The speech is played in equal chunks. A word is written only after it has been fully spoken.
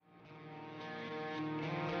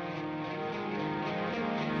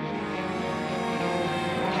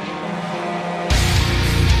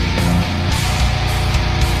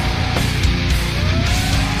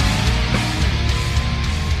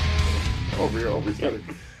we always started.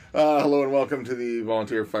 Hello and welcome to the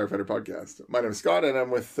Volunteer Firefighter Podcast. My name is Scott and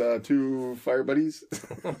I'm with two fire buddies,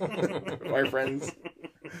 fire friends,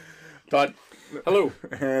 Todd. Hello.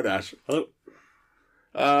 And Ash. Hello.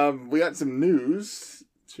 We got some news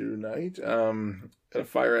tonight. A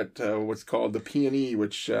fire at what's called the P&E,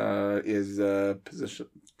 which is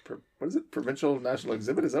what is it? Provincial National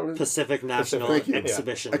Exhibit? Is that what it is? Pacific National Thank you.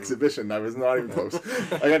 Exhibition. Exhibition. I was not even close.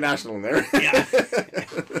 I got national in there. Yeah.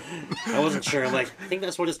 I wasn't sure. I'm like, I think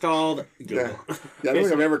that's what it's called. Google. Yeah, I don't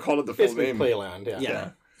think I've ever called it the full name. Playland,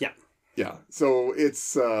 Yeah. So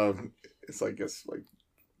it's I guess like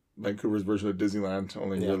Vancouver's version of Disneyland,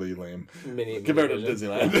 only really lame compared to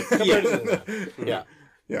Disneyland.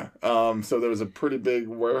 Yeah. So there was a pretty big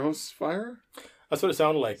warehouse fire. That's what it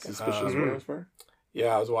sounded like. Suspicious warehouse fire.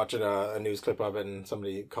 Yeah, I was watching a news clip of it, and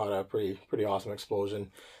somebody caught a pretty awesome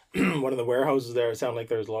explosion. One of the warehouses there, it sounded like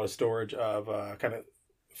there was a lot of storage of kind of a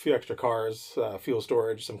few extra cars, fuel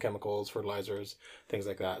storage, some chemicals, fertilizers, things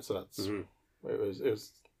like that. So that's it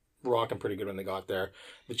was rocking pretty good when they got there.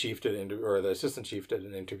 The chief the assistant chief did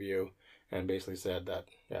an interview and basically said that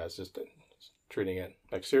it's just treating it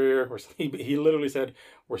like exterior. He literally said,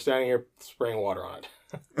 "We're standing here spraying water on it."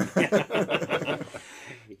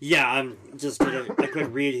 Yeah, just a quick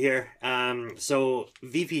read here. So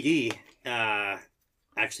VPD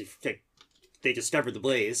actually they discovered the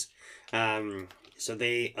blaze. So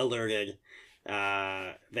they alerted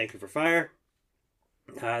Vancouver Fire.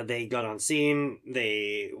 They got on scene.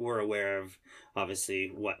 They were aware of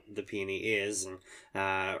obviously what the P&E is, and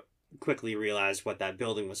quickly realized what that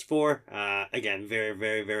building was for. Again, very,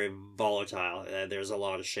 very, very volatile. There's a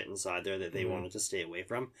lot of shit inside there that they wanted to stay away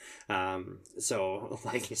from. So,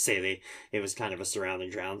 like you say, it was kind of a surround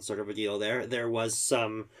and drown sort of a deal there. There was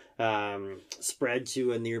some spread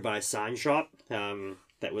to a nearby sign shop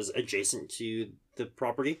that was adjacent to the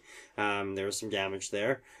property. There was some damage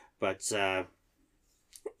there, but it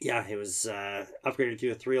was upgraded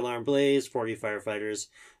to a 3-alarm blaze. 40 firefighters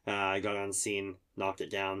got on scene, knocked it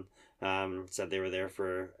down. Said they were there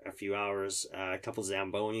for a few hours. A couple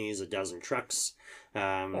Zambonis, a dozen trucks.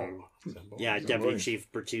 Deputy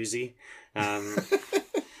Chief Bertuzzi.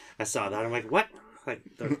 I saw that. I'm like, what? Like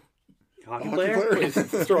the hockey player? He's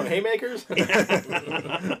throwing haymakers? Punch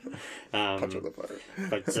on the fire.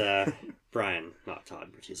 But Brian, not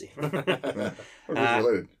Todd Bertuzzi.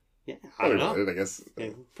 Related. Yeah, I don't know. Related, I guess. Yeah,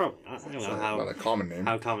 probably not. I don't know how. Not a common name.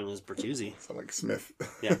 How common is Bertuzzi? Sound like Smith.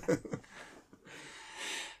 Yeah.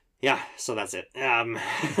 Yeah, so that's it.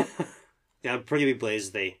 Pretty big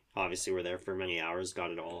blaze. They obviously were there for many hours,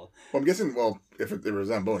 got it all. Well, I'm guessing, if there were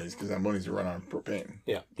Zambonis, because Zambonis are run on propane.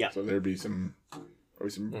 Yeah. So there'd be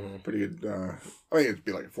probably some pretty good, I think it'd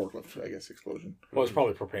be like a forklift, I guess, explosion. Well, there's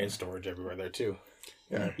probably propane storage everywhere there, too.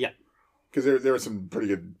 Yeah. Yeah. Because there were some pretty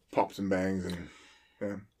good pops and bangs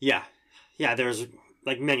and, Yeah. Yeah, there's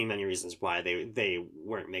like many, many reasons why they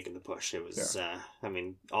weren't making the push. It was,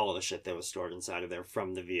 all of the shit that was stored inside of there,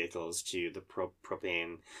 from the vehicles to the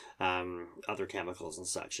propane, other chemicals and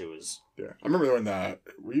such. It was... Yeah. I remember when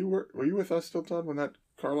were you with us still, Todd, when that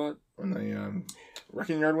car lot, when the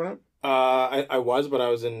wrecking yard went up? I was, but I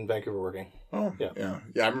was in Vancouver working. Oh, yeah. Yeah,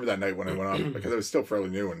 I remember that night when it went up, because it was still fairly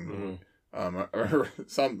new, and I remember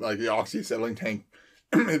the oxy settling tank,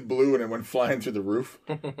 it blew and it went flying through the roof,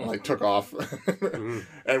 and, took off.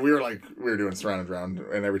 And we were doing surround and drown,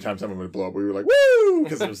 and every time someone would blow up, we were like, woo!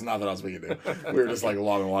 Because there was nothing else we could do. We were just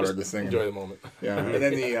logging water at this thing. Enjoy the moment. Yeah. And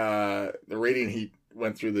then the radiant heat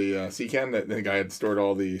went through the sea can that the guy had stored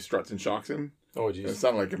all the struts and shocks in. Oh, jeez. It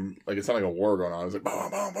sounded like a war going on. It was like,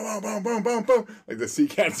 boom, boom, boom, boom, boom, boom, boom. Like the sea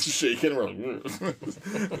can's shaking. We're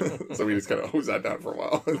like, so we just kind of hosed that down for a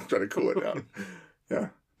while and tried to cool it down. Yeah.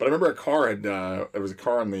 But I remember there was a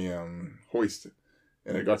car on the hoist,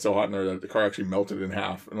 and it got so hot in there that the car actually melted in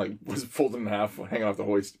half and was folded in half, hanging off the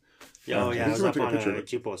hoist. Yeah, it was up on a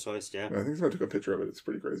 2-post hoist, yeah. I think someone took a picture of it. It's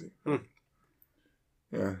pretty crazy.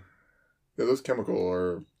 Yeah. Those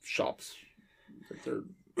chemical shops, they're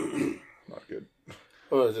not good.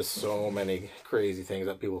 Well, there's just so many crazy things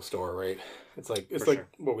that people store, right? It's like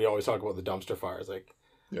what we always talk about, the dumpster fires.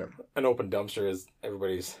 An open dumpster is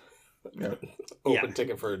everybody's open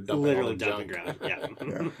ticket for dumping. Literally dumping ground. Yeah.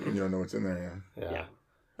 Yeah. You don't know what's in there. Yeah.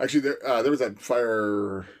 Actually, there was that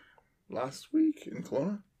fire last week in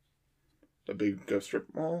Kelowna. The big strip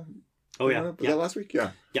mall. Oh yeah. Was that last week? Yeah.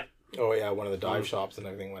 Yeah. Oh yeah, one of the dive shops and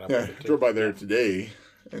everything went up. Yeah, I drove by there today,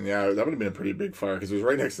 and that would have been a pretty big fire because it was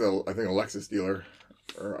right next to, I think, a Lexus dealer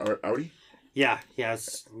or Audi. Yeah,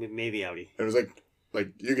 it's maybe Audi. It was like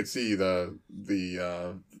like you could see the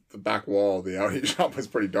back wall of the Audi shop was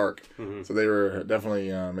pretty dark. Mhm. So they were definitely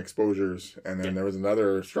exposures, and then there was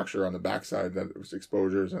another structure on the backside that was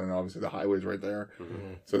exposures, and then obviously the highway's right there.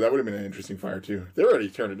 Mhm. So that would have been an interesting fire too. They were already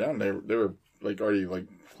tearing it down. They were like already like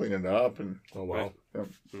cleaning it up, and Oh wow.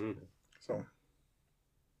 Mhm. so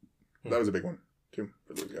that was a big one too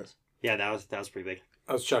for those guys. Yeah, that was pretty big.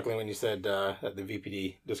 I was chuckling when you said that the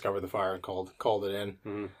VPD discovered the fire and called it in.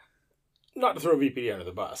 Mhm. Not to throw VPD under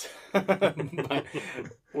the bus, but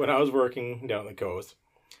when I was working down the coast,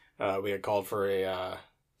 we had called for a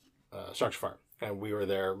structure fire, and we were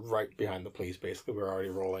there right behind the police. Basically, we were already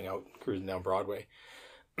rolling out, cruising down Broadway,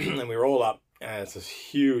 and we roll up, and it's this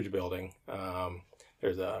huge building.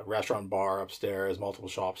 There's a restaurant bar upstairs, multiple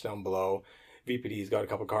shops down below. VPD's got a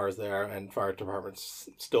couple cars there, and fire department's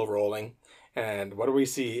still rolling. And what do we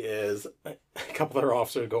see is a couple of their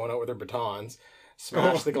officers going out with their batons,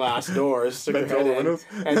 smash the glass doors, stick their Bent all head the in,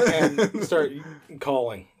 windows? and start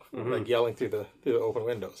calling, Mhm. like yelling through the open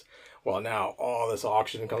windows. Well, now all this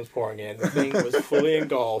oxygen comes pouring in. The thing was fully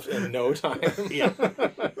engulfed in no time. Yeah.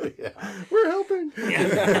 Yeah. We're helping. Yeah,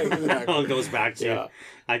 Exactly. that all goes back to. Yeah.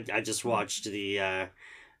 I just watched the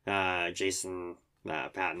Jason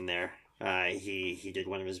Patton there. He did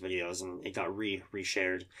one of his videos and it got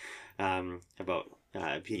reshared about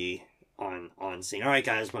PD on scene. All right,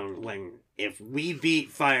 guys, if we beat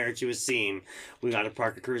fire to a scene, we got to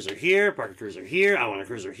park a cruiser here, park a cruiser here. I want a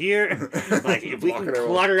cruiser here. Like if we can Blocking everyone.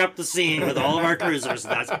 clutter up the scene with all of our cruisers,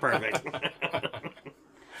 that's perfect.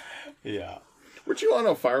 Yeah. Weren't you on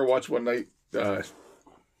a fire watch one night?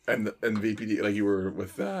 And VPD, like you were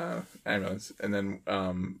with ambulance, and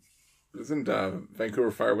then wasn't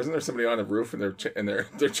Vancouver Fire? Wasn't there somebody on the roof and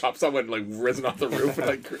their chop saw went like risen off the roof and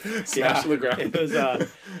like smashed to the ground? It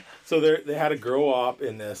was, so they had a grow op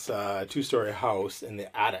in this 2-story house in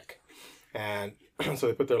the attic, and so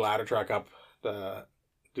they put their ladder truck up to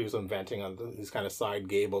do some venting on these kind of side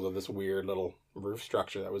gables of this weird little roof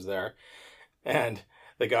structure that was there, and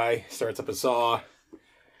the guy starts up a saw,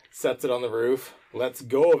 sets it on the roof, lets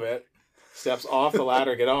go of it, steps off the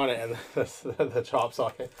ladder, get on it, and the chop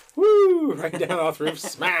saw, woo, right down off the roof,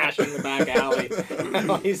 smash in the back alley. And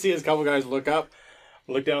all you see is a couple guys look up,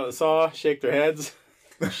 look down at the saw, shake their heads,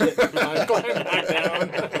 shit, climb back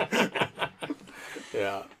down.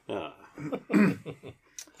 Yeah,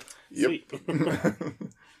 Yep. Sweet.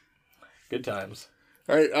 good times.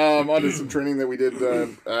 All right, on to some training that we did.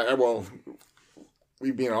 Well,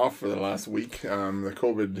 we've been off for the last week. The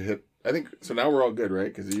COVID hit. I think so. Now we're all good,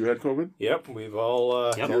 right? Because you had COVID. Yep, we've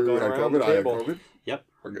all Yep. all You gone had around the COVID. I had table. COVID. Yep.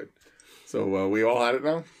 We're good. So we all had it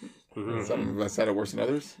now. Mhm. Some of us had it worse than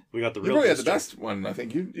others. We got the You real probably had the booster. best one. I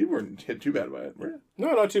think you weren't hit too bad by it, were you?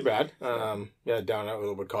 No, not too bad. Yeah, down out with a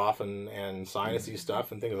little bit of cough and sinusy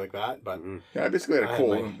stuff and things like that. But Mhm. Yeah, I basically had a I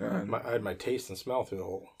cold. I had my taste and smell through the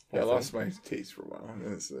whole I thing. lost my taste for a while,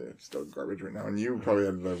 and it's still garbage right now. And you probably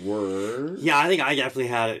had the worst. Yeah, I think I definitely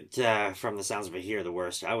had it from the sounds of it here the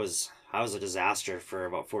worst. I was a disaster for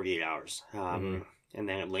about 48 hours, and then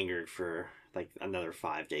it lingered for like another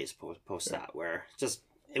 5 days post that, where just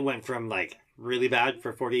it went from like really bad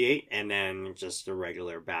for 48, and then just a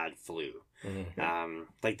regular bad flu. Mhm.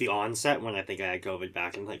 Like the onset when I think I had COVID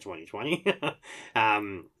back in like 2020,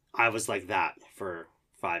 I was like that for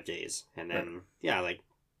 5 days, and then like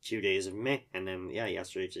 2 days of May, and then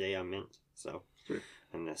yesterday today I'm mint. So. Sweet.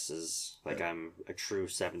 And this is like I'm a true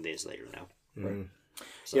 7 days later now. Mhm.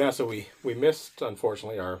 So, Yeah, so we missed,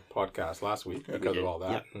 unfortunately, our podcast last week Yeah, we because did. of all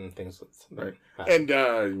that and things. That Right. happened.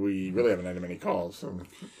 And we really haven't had many calls. So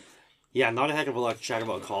yeah, not a heck of a lot to chat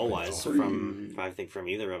about call wise Pretty- from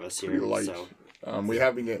either of us here. pretty light. So We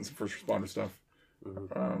have been getting some first responder stuff.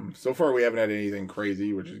 Mhm. So far, we haven't had anything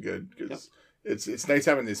crazy, which is good because it's nice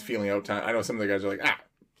having this feeling out time. I know some of the guys are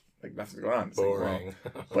like nothing's going on. It's like, well, Boring.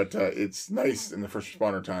 but it's nice in the first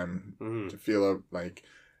responder time Mhm. to feel out, like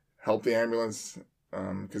help the ambulance,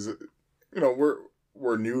 because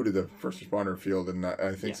we're new to the first responder field, and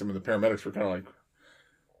I think Yeah. some of the paramedics were kind of like,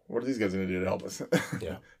 what are these guys going to do to help us?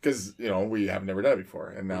 Yeah. Because we have never done it before,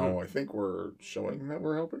 and now I think we're showing that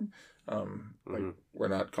we're helping. Like Mhm. we're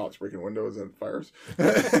not cops breaking windows and fires.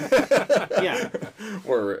 Yeah.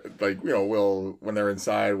 Or like we'll when they're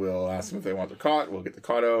inside, we'll ask them if they want their cot. We'll get the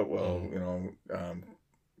cot out. We'll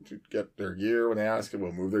to get their gear when they ask it.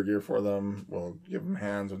 We'll move their gear for them. We'll give them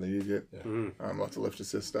hands when they need it. Mhm. Lots of lift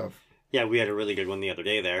assist stuff. Yeah, we had a really good one the other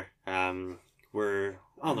day there. We're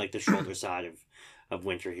on like the shoulder side of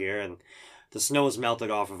winter here, and the snow has melted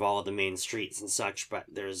off of all of the main streets and such, but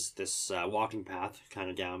there's this walking path kind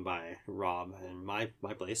of down by Rob and my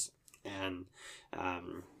place, and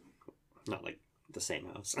not like the same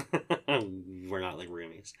house. We're not like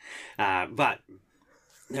roomies. But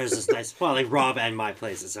there's this nice, well, like Rob and my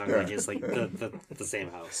place, it sounds like it's like the same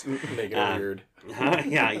house. Making it weird.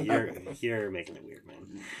 Yeah, you're making it weird,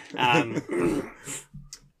 man.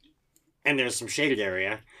 And there's some shaded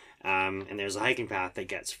area, and there's a hiking path that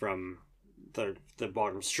gets from the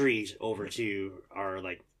bottom street over to our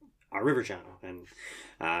river channel, and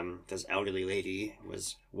this elderly lady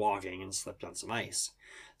was walking and slipped on some ice.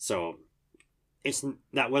 So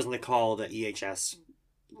that wasn't a call that EHS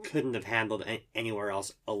couldn't have handled anywhere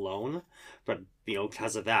else alone, but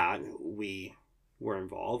because of that we were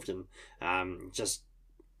involved, and just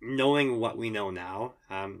knowing what we know now,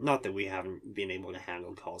 not that we haven't been able to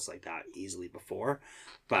handle calls like that easily before,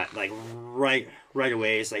 but like right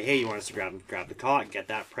away it's like, hey, you want us to grab the cot, get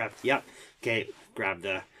that prepped, yep, okay, grab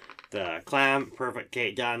the clam, perfect,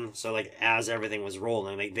 okay, done. So like as everything was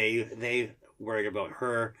rolling, like they worried about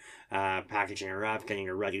her packaging her up, getting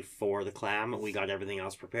her ready for the clam. We got everything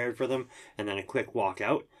else prepared for them, and then a quick walk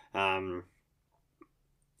out.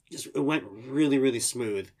 Just it went really, really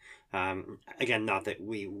smooth. Again, not that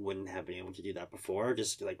we wouldn't have been able to do that before,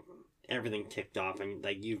 just like everything ticked off, and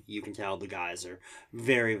like you can tell the guys are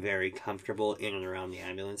very, very comfortable in and around the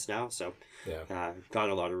ambulance now. So Yeah. Got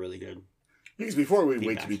a lot of really good. Because before we'd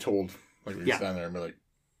wait Feedback. to be told, like we'd Yeah. stand there and be like,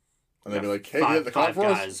 and they'd be Yeah, like, hey, you have the cot five for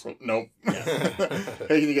guys. us? Nope. Yeah.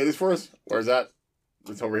 Hey, can you get this for us? Where's that?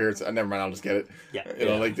 It's over here. It's never mind. I'll just get it. Yeah. You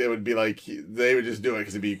know, Yeah. like they would be like, they would just do it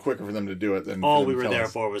because it'd be quicker for them to do it than All for them we to were tell there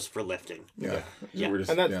us. for was for lifting. Yeah. Yeah. We're just,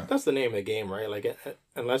 And that's yeah. that's the name of the game, right? Like,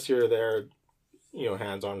 unless you're there,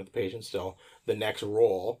 hands on with the patient still, the next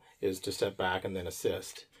role is to step back and then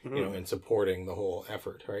assist, Mhm. in supporting the whole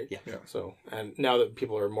effort, right? Yeah. Yeah. So, and now that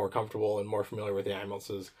people are more comfortable and more familiar with the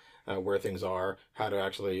ambulances, where things are, how to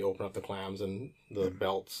actually open up the clams and the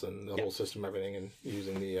belts and the Yeah. whole system, everything, and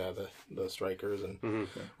using the strikers, and Mhm.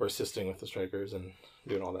 or assisting with the strikers and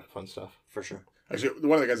doing all that fun stuff. For sure. Actually,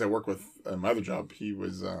 one of the guys I work with at my other job, he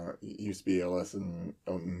was he used to be ALS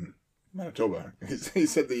out in Manitoba. He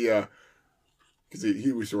said because he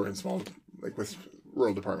used to work in small, like with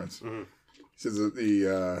rural departments. Mhm. He says that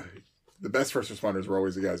the best first responders were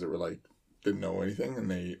always the guys that were like didn't know anything, and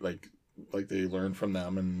they like they learned from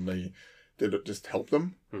them, and they did just help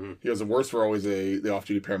them. Mhm. He goes, the worst were always the off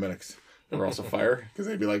duty paramedics. They were also fire, because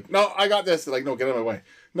they'd be like, no, I got this. They're like, no, get out of my way.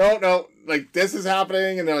 No, like this is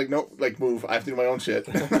happening, and they're like, no, like move. I have to do my own shit.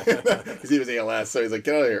 Because he was ALS, so he's like,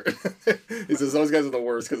 get out of here. He says those guys are the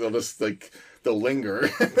worst because they'll just like they'll linger,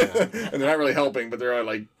 and they're not really helping, but they're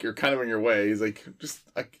like you're kind of in your way. He's like, just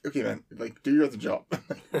like, okay, man, like do your other job.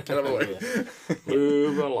 Get out of the way.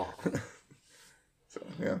 Move along. So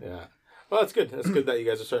yeah. Yeah. Well, that's good. That's good that you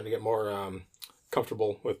guys are starting to get more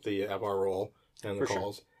comfortable with the FR role and the For sure.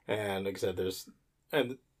 calls. And like I said, there's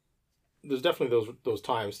definitely those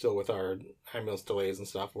times still with our ambulance delays and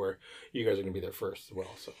stuff where you guys are going to be there first as well.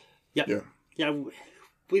 So Yeah,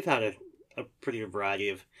 we've had a pretty good variety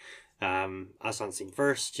of us on scene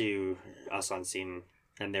first to us on scene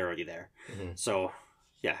and they're already there. Mhm. So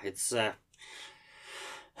yeah, it's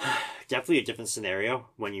definitely a different scenario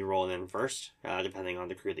when you roll in first, depending on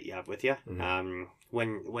the crew that you have with you. Mhm.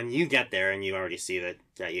 When you get there and you already see that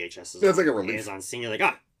EHS is, Yeah, it's like a relief. is on scene, you're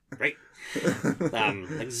like, great.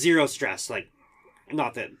 Like zero stress. Like,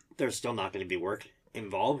 not that there's still not going to be work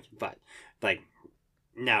involved, but like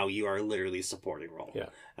now you are literally supporting role.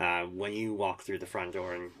 Yeah. When you walk through the front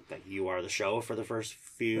door and like you are the show for the first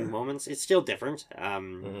few moments, it's still different.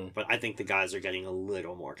 But I think the guys are getting a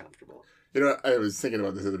little more comfortable. You know, I was thinking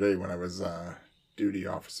about this the other day when I was duty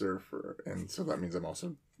officer and so that means I'm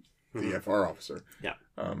also the FR officer. Yeah.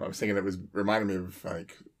 I was thinking it was reminding me of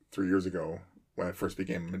like 3 years ago when I first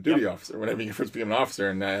became a duty officer. When I first became an officer,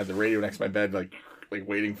 and I had the radio next to my bed, like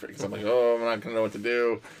waiting for it, because I'm like, oh, I'm not gonna know what to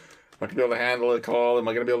do. Am I gonna be able to handle a call? Am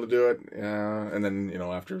I gonna be able to do it? Yeah. And then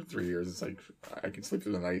after 3 years, it's like I can sleep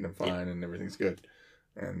through the night and I'm fine and everything's good.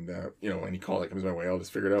 And any call that comes my way, I'll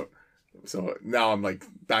just figure it out. So now I'm like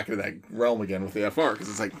back into that realm again with the FR, because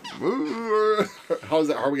it's like, how's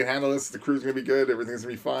that? How are we gonna handle this? The crew's gonna be good. Everything's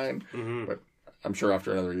gonna be fine. Mm-hmm. But I'm sure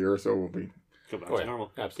after another year or so, we'll be. Go back Oh, to yeah.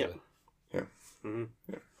 normal. Absolutely. Yeah. Mm-hmm.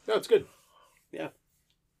 No, it's good.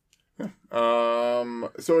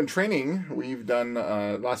 So in training, we've done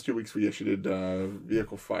last 2 weeks we actually did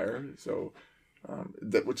vehicle fire. So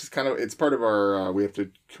that which is kind of it's part of our we have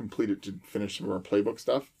to complete it to finish some of our playbook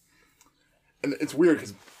stuff. And it's weird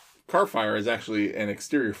because car fire is actually an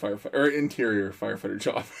exterior firefighter or interior firefighter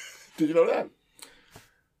job. Did you know that?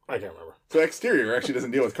 I can't remember. So exterior actually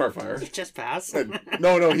doesn't deal with car fire. Just pass.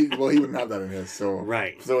 No, he wouldn't have that in his. So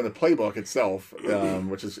Right. So in the playbook itself,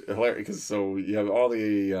 which is hilarious, because so you have all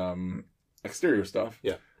the exterior stuff.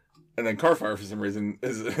 Yeah. And then car fire, for some reason,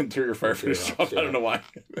 is an interior fire finish Interior job. ops, I don't know why.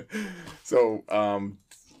 So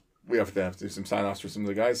we have to do some sign offs for some of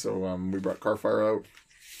the guys. So we brought car fire out.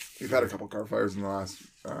 We've had a couple car fires in the last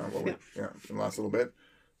in the last little bit.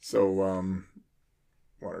 So one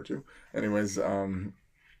or two. Anyways, so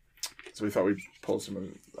we thought we'd pull some of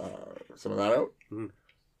that out. Mm-hmm.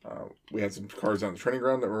 We had some cars on the training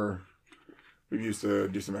ground that we've used to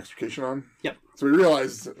do some extrication on. Yep. So we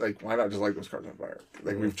realized, like, why not just light those cars on fire?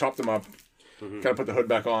 Like, we've chopped them up, kind of put the hood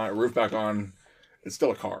back on, roof back on. It's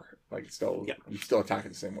still a car. Like, it's still, you still attack it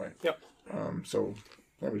the same way. Yep. So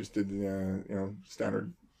yeah, we just did the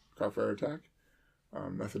standard car fire attack.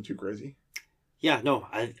 Nothing too crazy. Yeah, no,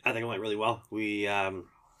 I think it went really well. We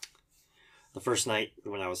the first night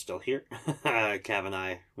when I was still here, Cav and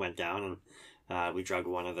I went down and we drug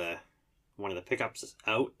one of the pickups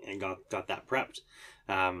out and got that prepped,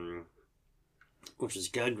 which was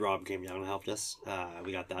good. Rob came down and helped us.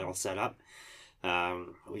 We got that all set up.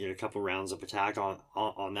 We did a couple rounds of attack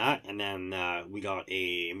on that, and then we got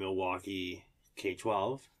a Milwaukee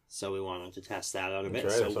K12, so we wanted to test that out a bit.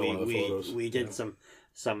 Right, so we did some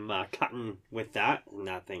cutting with that, and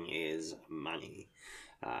that thing is money.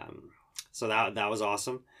 So that was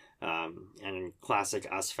awesome. And in classic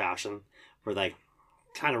us fashion, we're like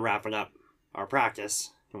kind of wrapping up our practice,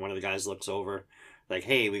 and one of the guys looks over, like,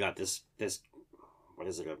 "Hey, we got this what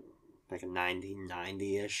is it, like a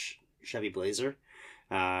 1990-ish Chevy Blazer,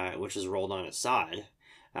 which is rolled on its side,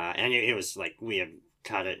 and it was like we had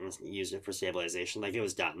cut it and used it for stabilization, like it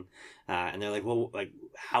was done, and they're like, well, like,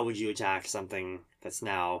 how would you attack something that's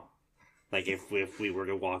now, like, if we were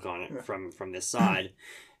to walk on it from this side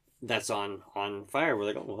that's on fire?" We're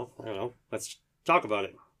like, "Oh, well, I don't know, let's talk about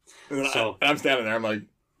it." And So I'm standing there, I'm like,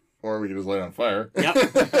 or we could just light it on fire. Yep.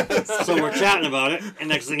 So we're chatting about it, and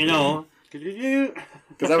next thing you know,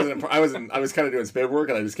 because I was kind of doing spade work,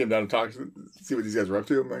 and I just came down to talk, see what these guys were up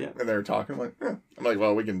to. I'm like, and they were talking. I'm like, I'm like,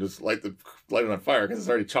 well, we can just light it on fire because it's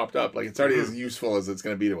already chopped up. Like, it's already as useful as it's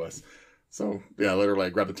going to be to us. So yeah, literally, I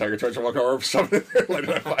grabbed the tiger torch and walk over, shove it in there, light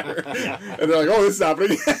it on fire, and they're like, "Oh, this is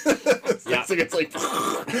happening." So it's like,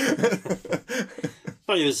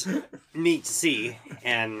 but it was neat to see,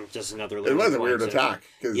 and just another. It was a weird attack,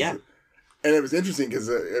 and it was interesting because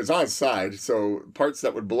it was on its side, so parts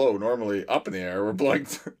that would blow normally up in the air were blowing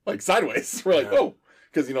like sideways. We're like, oh,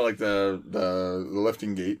 because like the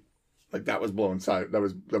lifting gate, like that was blowing that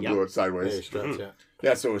blew it sideways.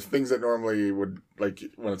 Yeah, so it was things that normally would, like,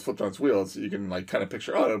 when it's flipped on its wheels, you can, like, kind of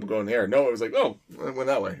picture, oh, it'll go in the air. No, it was like, oh, it went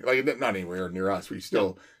that way. Like, not anywhere near us. We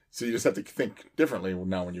still, so you just have to think differently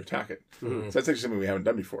now when you attack it. So that's actually something we haven't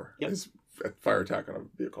done before, is a fire attack on a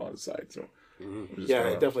vehicle on its side. So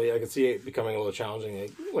definitely, I can see it becoming a little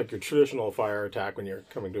challenging. Like your traditional fire attack when you're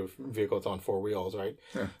coming to a vehicle that's on four wheels, right?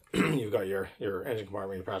 Yeah. You've got your engine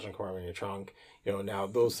compartment, your passenger compartment, your trunk. Now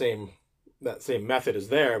that same method is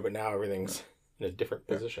there, but now everything's in a different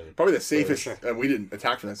position. Probably the safest, and we didn't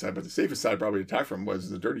attack from that side, but the safest side probably to attack from was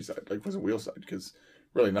the dirty side, like was the wheel side, because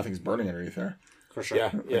really nothing's burning underneath there. For sure.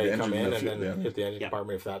 Yeah, you come in and then hit the engine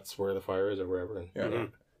compartment if that's where the fire is or wherever.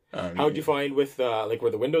 How would you find with, like, were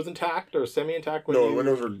the windows intact or semi-intact? No, the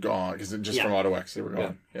windows were gone, because just from AutoX, they were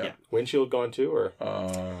gone. Yeah. Windshield gone too, or?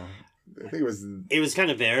 I think it was kind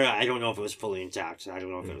of there. I don't know if it was fully intact. I don't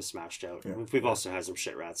know if it was smashed out. Yeah. We've also had some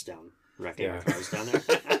shit rats wrecking our cars down there.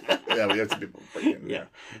 Yeah, we had some people break in. Yeah.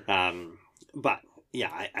 But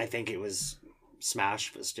yeah, I think it was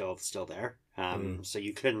smashed, but still there. So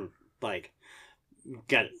you couldn't, like,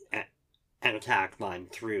 get an attack line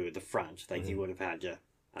through the front. Like, you would have had to,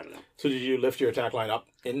 I don't know. So did you lift your attack line up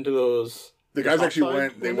into those? The guys actually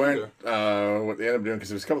went, what they ended up doing, because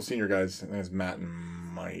there was a couple senior guys, I think it was Matt and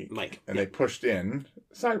Mike. And they pushed in,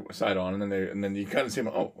 side on, and then you kind of see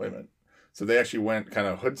them, oh, wait a minute. So they actually went kind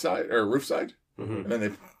of hood side, or roof side, and then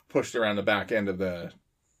they pushed around the back end of where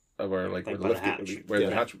the lift gate would be, where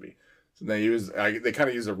the hatch would be. So they kind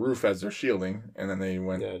of use the roof as their shielding, and then they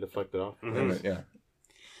went... Yeah, deflected off. Yeah,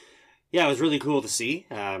 it was really cool to see.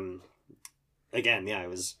 Again, it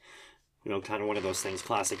was, kind of one of those things,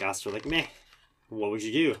 classic us, we're like, meh, what would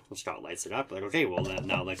you do? And Scott lights it up, like, okay, well, then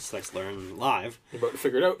now let's learn live. You're about to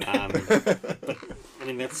figure it out. But, I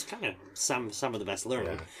mean, that's kind of some of the best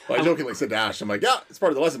learning. Yeah. Well, I jokingly said to Ash, I'm like, yeah, it's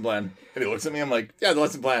part of the lesson plan. And he looks at me, I'm like, yeah, the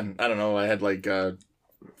lesson plan. I don't know, I had, like,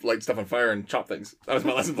 light stuff on fire and chop things. That was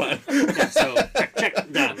my lesson plan. So,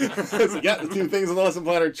 check, done. So, the 2 things on the lesson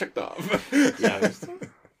plan are checked off.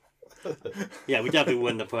 Yeah, we definitely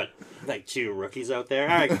wouldn't have put, like, 2 rookies out there.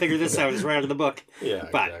 All right, figure this out. It's right out of the book. Yeah,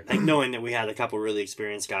 but exactly. like, knowing that we had a couple really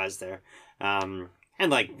experienced guys there, and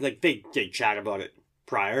like they did chat about it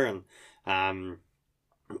prior, and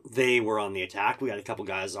they were on the attack. We had a couple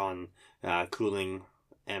guys on cooling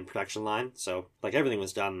and production line. So, like, everything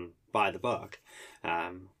was done by the book.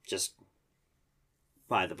 Just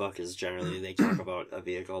by the book is generally they talk about a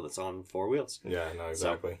vehicle that's on four wheels. Yeah, no,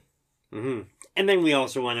 exactly. So, and then we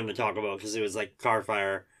also wanted to talk about, because it was like car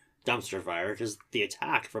fire, dumpster fire, because the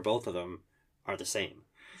attack for both of them are the same.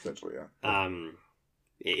 Essentially, yeah.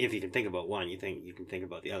 If you can think about one, you can think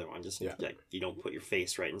about the other one. Just like you don't put your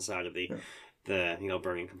face right inside of the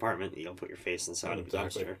burning compartment. You don't put your face inside of the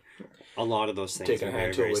dumpster. A lot of those things Taking are a very,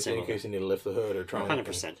 hand tool very with you in similar. case you need to lift the hood or try.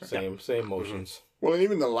 100%. Same motions. Well, and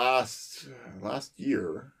even the last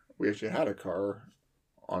year, we actually had a car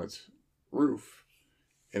on its roof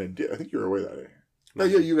in I think you were away that day. No,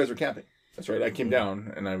 yeah, you guys were camping. That's right. I came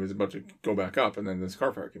down and I was about to go back up, and then this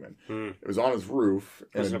car fire came in. It was on its roof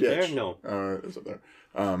in Was a it up ditch. there? No. It was up there.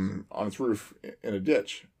 On its roof in a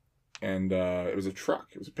ditch, and it was a truck.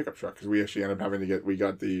 It was a pickup truck because we actually ended up having to we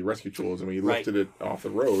got the rescue tools and we lifted it off the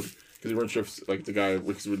road because we weren't sure if, like, the guy,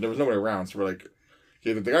 because there was nobody around, so we're like,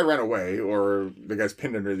 either the guy ran away or the guy's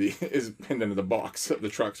pinned under the box of the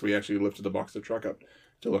truck. So we actually lifted the box of the truck up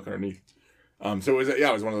to look underneath. So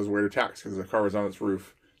it was one of those weird attacks because the car was on its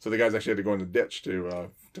roof. So the guys actually had to go in the ditch to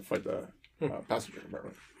fight the passenger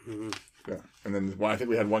compartment. Yeah, and then I think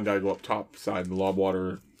we had one guy go up top side and lob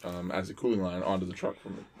water as a cooling line onto the truck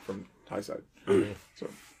from high side. So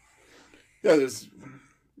yeah,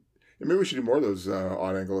 maybe we should do more of those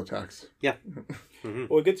odd angle attacks. Yeah.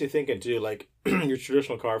 Well, it gets you thinking too, like your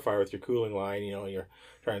traditional car fire with your cooling line, you're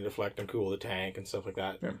trying to deflect and cool the tank and stuff like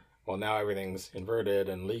that. Yeah. Well, now everything's inverted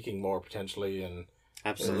and leaking more potentially, and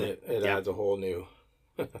absolutely it adds a whole new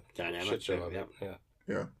dynamic shit show of it.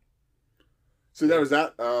 Yeah. So that was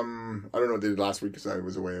that. I don't know what they did last week because I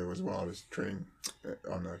was away as well. I was training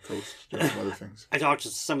on the coast, doing some other things. I talked to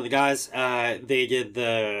some of the guys. They did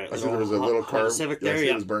the. I said there was a little car. Civic there.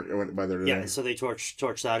 Yeah, it was burnt. It went by there today. Yeah, so they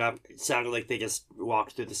torched that up. It sounded like they just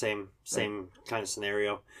walked through the same kind of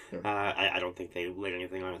scenario. Yeah. I don't think they lit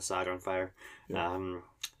anything on its side on fire. Yeah.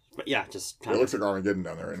 But yeah, just it looks like Armageddon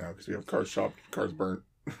down there right now because we have cars chopped, cars burnt.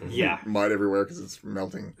 Yeah. Mud everywhere because it's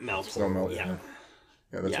melting. Snow melting. Yeah.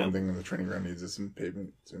 Yeah, that's one thing the training ground needs is some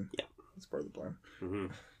pavement soon. Yeah. That's part of the plan.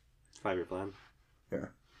 5-year plan. Yeah.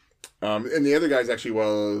 And the other guys actually,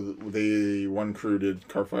 one crew did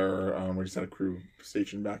car fire. We just had a crew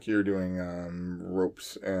stationed back here doing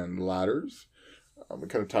ropes and ladders. We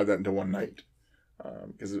kind of tied that into one night.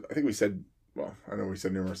 Because I think we said, I know we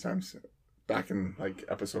said numerous times, back in like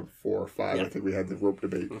episode 4 or 5, I think we had the rope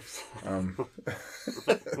debate.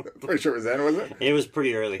 Pretty sure it was then, was it? It was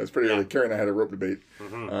pretty early. It was pretty early. Carrie and I had a rope debate.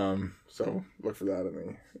 So look for that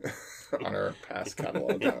on our past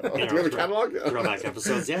catalog. Do we have a catalog? Throwback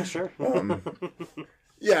episodes, yeah, sure.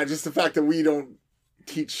 Yeah, just the fact that we don't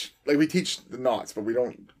teach, like we teach the knots, but we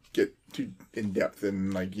don't get too in depth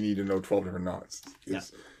and like you need to know 12 different knots.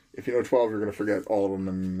 If you know 12, you're going to forget all of them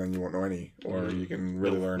and then you won't know any. Or you can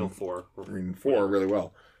really learn 4 really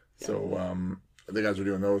well. Yeah. So the guys were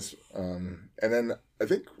doing those. And then I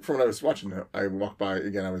think from what I was watching, I walked by,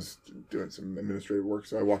 again, I was doing some administrative work,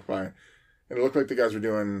 so I walked by and it looked like the guys were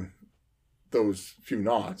doing those few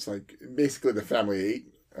knots, like basically the family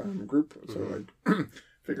 8 group. So like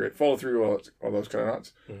figure 8, follow through all those kind of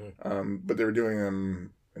knots. But they were doing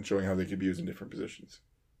them and showing how they could be used in different positions.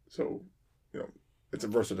 So, it's a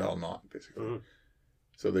versatile knot, basically.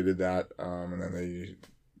 So they did that, and then they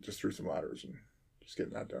just threw some ladders and just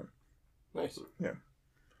getting that done. Nice. Yeah.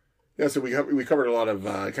 Yeah, so we covered a lot of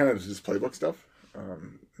kind of just playbook stuff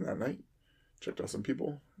that night. Checked out some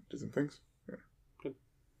people, did some things. Yeah. Good.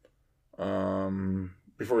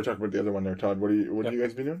 Before we talk about the other one there, Todd, what have you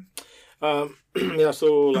guys been doing?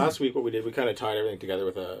 So last week what we did, we kind of tied everything together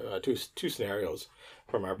with two scenarios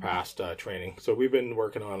from our past training. So we've been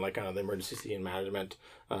working on like kind of the emergency scene management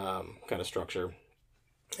kind of structure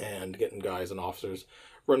and getting guys and officers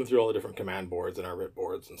running through all the different command boards and our RIT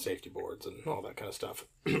boards and safety boards and all that kind of stuff,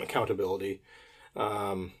 accountability.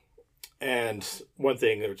 And one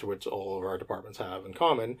thing which all of our departments have in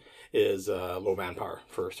common is low manpower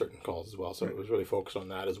for certain calls as well. So it was really focused on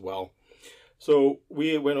that as well. So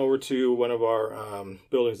we went over to one of our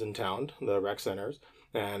buildings in town, the rec centers,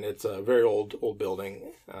 and it's a very old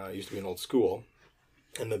building. It used to be an old school.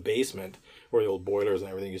 In the basement, where the old boilers and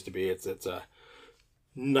everything used to be, it's a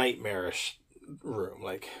nightmarish room.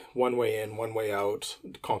 Like one way in, one way out,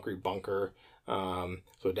 concrete bunker.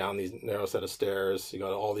 So down these narrow set of stairs, you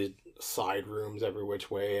got all these side rooms every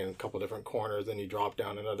which way and a couple different corners. Then you drop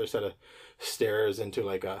down another set of stairs into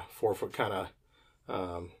like a 4-foot kind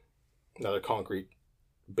of another concrete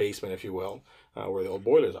basement, if you will, where the old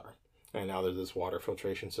boilers are. and now there's this water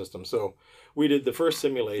filtration system. So we did the first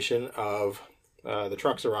simulation of the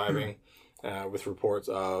trucks arriving with reports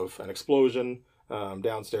of an explosion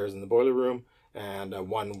downstairs in the boiler room and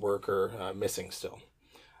one worker missing still.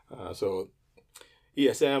 So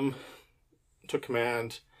ESM took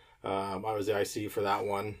command. I was the IC for that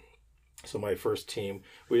one. So my first team,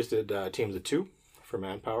 we just did teams of 2 for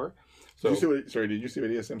manpower. So, did you see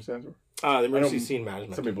what ESM stands for? The emergency scene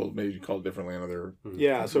management. Some people maybe call it differently in other.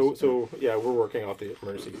 Yeah, so we're working out the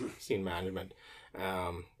emergency scene management.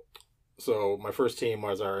 So my first team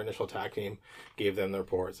was our initial attack team. Gave them the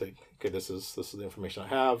reports. Like, okay, this is the information I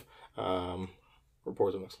have.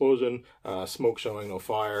 Reports of an explosion, smoke showing, no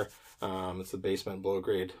fire. It's the basement below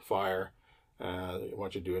grade fire. I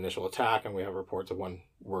want you to do initial attack, and we have reports of one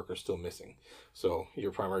worker still missing. So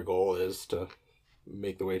your primary goal is to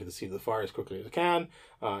make the way to the scene of the fire as quickly as you can.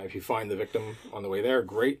 If you find the victim on the way there,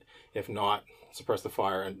 great. If not, suppress the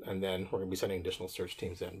fire, and then we're going to be sending additional search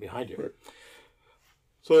teams in behind you. Right.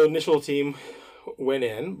 So the initial team went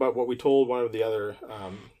in, but what we told one of the other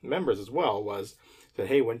members as well was that,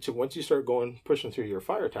 hey, once you start pushing through your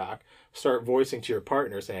fire attack, start voicing to your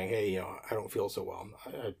partner saying, hey, I don't feel so well.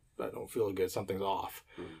 I don't feel good. Something's off.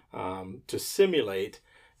 To simulate,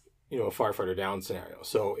 a firefighter down scenario.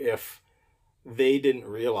 So if they didn't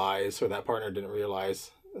realize, or that partner didn't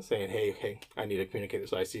realize, saying, hey, I need to communicate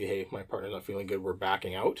this. I see, hey, my partner's not feeling good. We're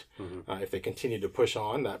backing out. If they continued to push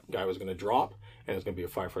on, that guy was going to drop, and it's going to be a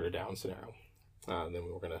firefighter down scenario. Then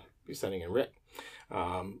we were going to be sending in RIT.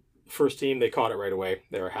 First team, they caught it right away.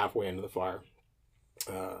 They were halfway into the fire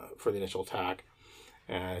for the initial attack.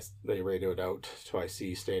 And they radioed out to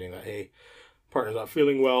IC stating that, hey, partner's not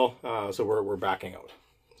feeling well, so we're backing out.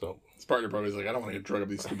 So his partner probably was like, I don't want to get drugged up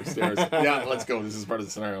these stupid stairs. Yeah, let's go. This is part of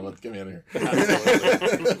the scenario. Let's get me out of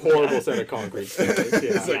here. Horrible set of concrete stairs. Yeah.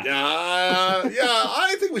 It's like,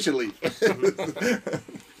 I think we should leave.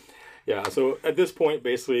 Yeah, so at this point,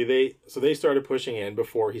 basically, they started pushing in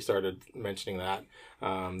before he started mentioning that.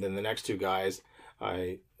 Then the next 2 guys,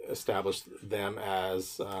 I established them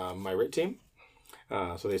as my RIT team.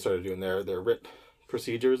 So they started doing their RIT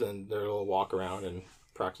procedures and their little walk around and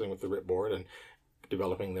practicing with the RIT board and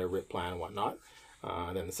developing their RIT plan and whatnot.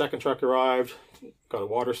 Then the second truck arrived, got a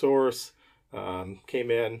water source, came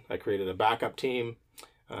in. I created a backup team,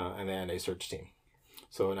 and then a search team.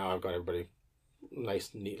 So now I've got everybody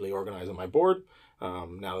nice, neatly organized on my board.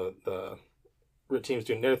 Now the RIT team's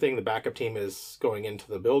doing their thing. The backup team is going into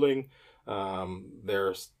the building.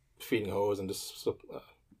 They're feeding hose and just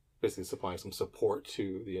basically supplying some support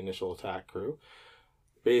to the initial attack crew.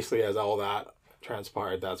 Basically, as all that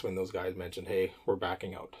transpired, that's when those guys mentioned, hey, we're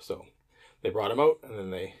backing out. So they brought him out, and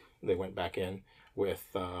then they went back in with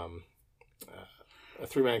a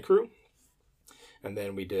 3-man crew. And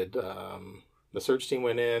then we did, the search team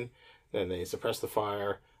went in, then they suppressed the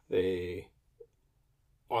fire.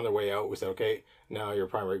 On their way out, we said, okay, now your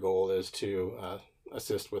primary goal is to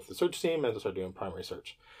assist with the search team and to start doing primary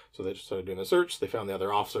search. So they just started doing the search. They found the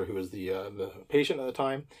other officer who was the patient at the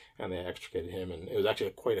time, and they extricated him. And it was actually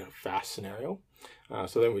quite a fast scenario.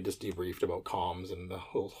 So then we just debriefed about comms and the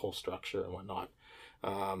whole structure and whatnot.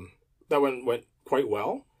 That one went quite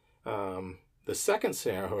well. The second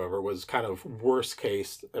scenario, however, was kind of worst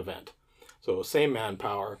case event. So same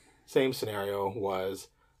manpower, same scenario was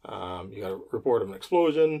you got a report of an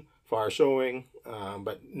explosion, fire showing,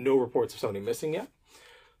 but no reports of somebody missing yet.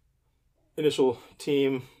 Initial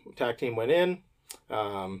attack team went in.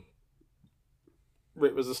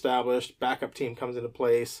 RIT was established. Backup team comes into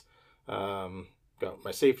place. Got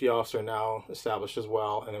my safety officer now established as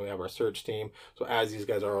well. And then we have our search team. So as these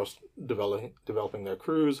guys are developing their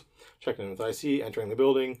crews, checking in with IC, entering the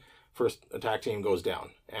building, first attack team goes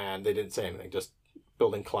down. And they didn't say anything, just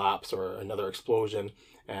building collapse or another explosion.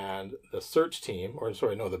 And the search team,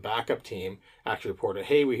 the backup team actually reported,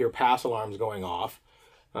 hey, we hear pass alarms going off.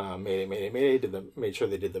 Mayday, mayday, mayday. Made sure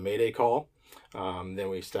they did the mayday call. Then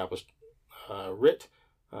we established RIT,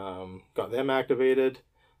 got them activated.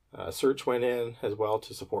 Search went in as well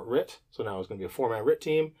to support RIT. So now it's going to be a 4-man RIT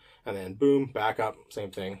team. And then boom, backup,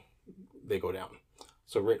 same thing. They go down.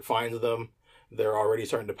 So RIT finds them. They're already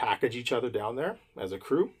starting to package each other down there as a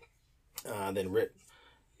crew. Then RIT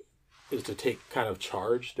is to take kind of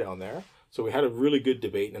charge down there. So we had a really good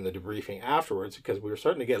debate in the debriefing afterwards because we were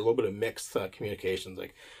starting to get a little bit of mixed communications.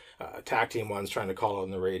 Like attack team one's trying to call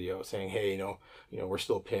on the radio saying, hey, we're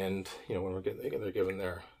still pinned. When they're giving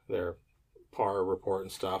their PAR report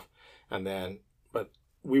and stuff. And then, but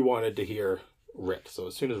we wanted to hear RIT. So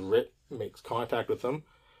as soon as RIT makes contact with them,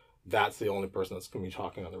 that's the only person that's going to be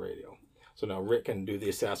talking on the radio. So now RIT can do the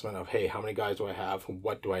assessment of, hey, how many guys do I have?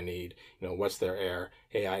 What do I need? You know, what's their air?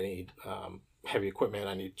 Hey, I need heavy equipment.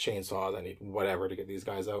 I need chainsaws. I need whatever to get these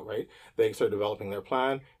guys out, right? They can start developing their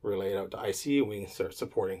plan, relay it out to IC, and we can start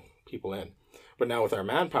supporting people in. But now with our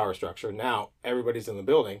manpower structure, now everybody's in the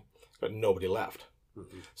building, but nobody left.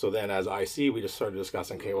 Mm-hmm. So then as IC, we just started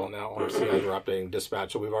discussing, okay, well now RCIs are updating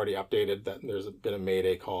dispatch. So we've already updated that there's been a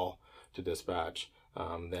Mayday call to dispatch.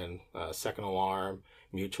 Then second alarm,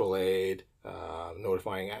 mutual aid,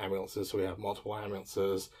 notifying ambulances. So we have multiple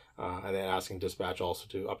ambulances, and then asking dispatch also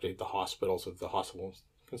to update the hospital so that the hospitals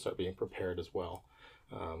can start being prepared as well.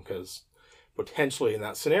 Because potentially in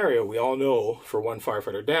that scenario, we all know for one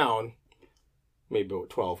firefighter down, maybe about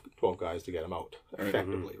 12 guys to get them out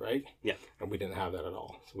effectively, right? Yeah. And we didn't have that at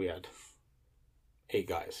all. So we had 8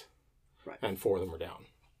 guys, right, and 4 of them were down.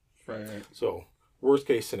 Right. So worst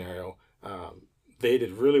case scenario, they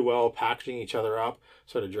did really well packaging each other up,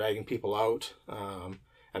 sort of dragging people out.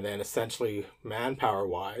 And then essentially manpower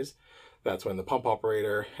wise, that's when the pump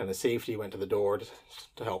operator and the safety went to the door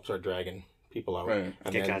to help start dragging people out. Right.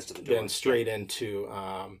 And Get then, guys to the door. then straight into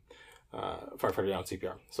firefighter down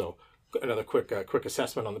CPR. So another quick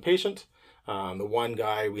assessment on the patient. The one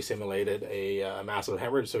guy, we simulated a massive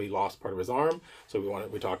hemorrhage, so he lost part of his arm. So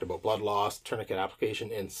we talked about blood loss, tourniquet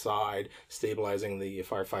application inside, stabilizing the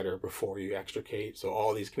firefighter before you extricate. So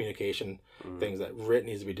all these communication things that RIT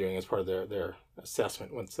needs to be doing as part of their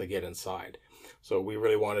assessment once they get inside. So we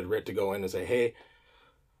really wanted RIT to go in and say, hey,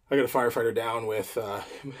 I got a firefighter down with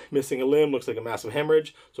missing a limb, looks like a massive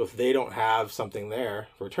hemorrhage. So if they don't have something there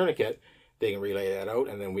for a tourniquet, they can relay that out,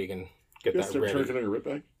 and then we can get that ready. Tourniquet in your RIT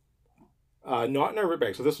bag? Not in our RIT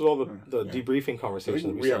bag. So this was all the debriefing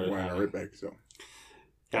conversation. We have one in our RIT bag, so.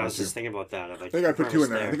 Yeah, I was just thinking about that. I think I put 2 in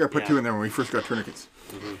there. I think I put 2 in there when we first got tourniquets.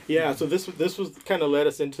 Mm-hmm. Yeah, so this was kind of led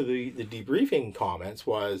us into the debriefing comments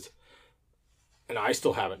was, and I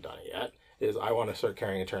still haven't done it yet, is I want to start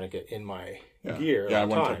carrying a tourniquet in my gear. Yeah, I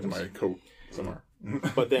want to put it in my coat somewhere.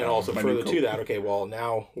 But then also my further new to coat. that, okay, well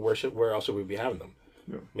now where else should we be having them?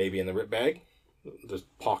 Yeah. Maybe in the RIT bag. There's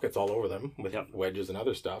pockets all over them with wedges and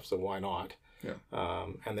other stuff, so why not? Yeah.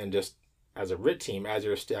 And then just as a RIT team, as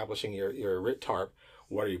you're establishing your RIT tarp,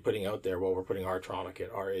 what are you putting out there? Well, we're putting our trauma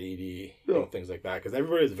kit, our AED, you know, things like that, because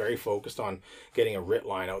everybody is very focused on getting a RIT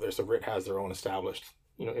line out there. So RIT has their own established,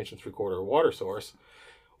 you know, 1 3/4 water source,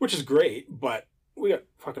 which is great, but we got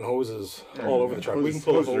fucking hoses all over the truck. We can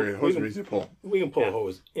pull a hose. Hose are easy to pull. We can pull a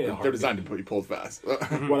hose. They're designed to put you pulled fast.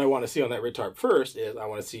 What I want to see on that RIT tarp first is I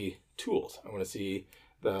want to see tools. I want to see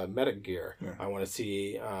the medic gear. Yeah. I want to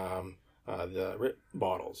see the RIT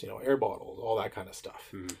bottles, you know, air bottles, all that kind of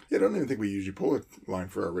stuff. Yeah, I don't even think we usually pull a line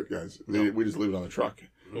for our RIT guys. We just leave it on the truck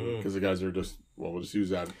because the guys are just, well, we'll just use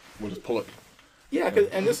that. We'll just pull it. Yeah,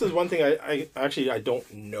 and this is one thing I actually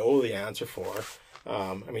don't know the answer for.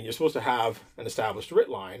 I mean, you're supposed to have an established RIT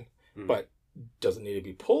line, but does it need to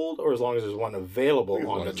be pulled, or as long as there's one available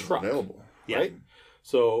on the truck? Available. Right?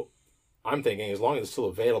 So I'm thinking as long as it's still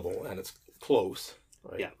available and it's close,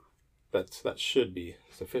 right? Yeah. That should be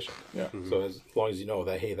sufficient. Yeah. So as long as you know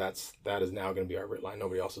that, hey, that is now going to be our RIT line.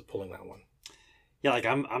 Nobody else is pulling that one. Yeah, like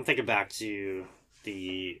I'm thinking back to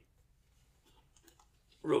the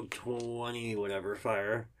Road 20 whatever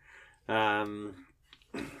fire,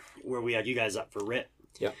 where we had you guys up for RIT.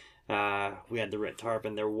 Yeah. We had the RIT tarp,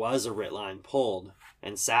 and there was a RIT line pulled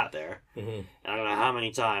and sat there. Mm-hmm. And I don't know how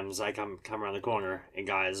many times I come around the corner and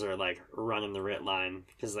guys are like running the RIT line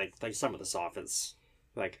because like some of the soffits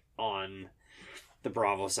like on the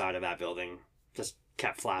Bravo side of that building just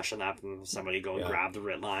kept flashing up, and somebody go and grab the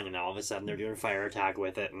RIT line, and all of a sudden they're doing fire attack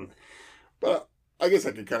with it. And But I guess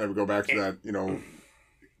I could kind of go back to that, you know,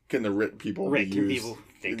 can the RIT people be used?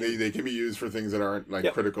 They can be used for things that aren't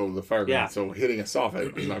like critical to the fire brigade. Yeah. So hitting a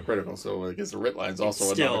soffit is not critical. So I guess the RIT line is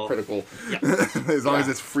also Still- not critical. Yeah. As long as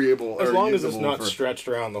it's freeable. As or long as it's usable not for- stretched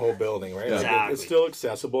around the whole building, right? Yeah. Like, Exactly. it's still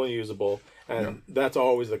accessible and usable, and that's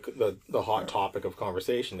always the hot topic of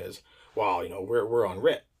conversation is, wow, you know, we're on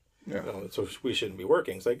RIT, Yeah. you know, so we shouldn't be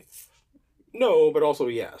working. It's like, no, but also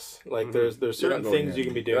yes. Like there's certain going things in. you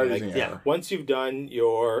can be You're doing. not Like using air. once you've done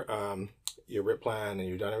your RIT plan and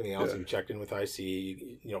you've done everything else, Yeah. you've checked in with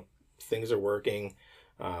IC, you know, things are working,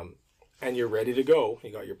 and you're ready to go.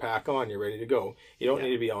 You got your pack on, you're ready to go. You don't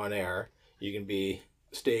need to be on air. You can be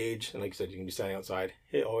stage, and like I said, you can be standing outside.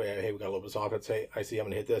 Hey, hey, we got a little bit of soffits. Hey, I see, I'm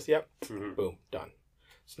gonna hit this. Yep, boom, done.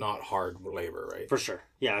 It's not hard labor, right? for sure,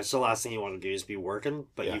 yeah. So the last thing you want to do is be working,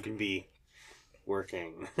 but Yeah. you can be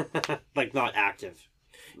working, like not active.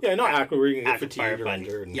 Yeah, not active where you can get Active fatigued or firefighting.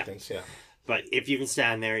 injured and Yeah. things. Yeah, But if you can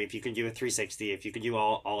stand there, if you can do a 360, if you can do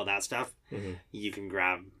all of that stuff, Mhm. you can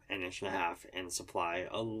grab an inch and a half and supply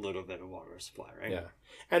a little bit of water supply, right? Yeah.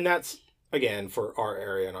 And that's, again, for our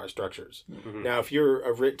area and our structures. Mhm. Now, if you're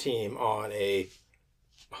a RIT team on a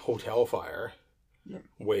hotel fire, Yeah.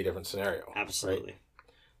 way different scenario. Right? Absolutely.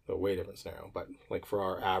 A way different scenario. But like for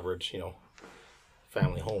our average,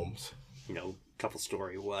 family homes. You know, couple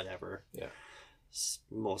story, whatever. Yeah.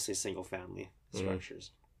 Mostly single family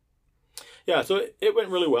structures. Yeah, so it went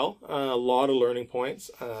really well. A lot of learning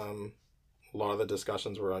points. A lot of the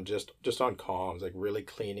discussions were on just on comms, like really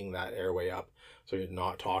cleaning that airway up so you're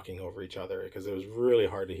not talking over each other, because it was really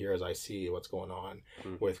hard to hear as I see what's going on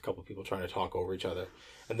with a couple of people trying to talk over each other.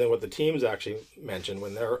 And then what the teams actually mentioned,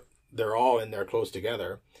 when they're all in there close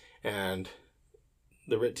together and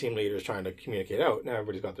the RIT team leader is trying to communicate out, now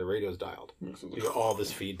everybody's got their radios dialed. So you get all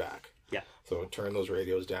this feedback. Yeah. So turn those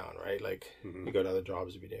radios down, right? Like you got other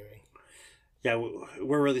jobs to be doing. Yeah,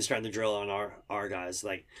 we're really starting to drill on our guys.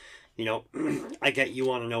 Like, I get you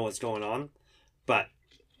want to know what's going on, but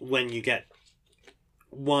when you get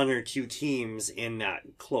one or two teams in that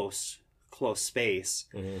close space,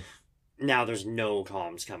 now there's no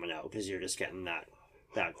comms coming out because you're just getting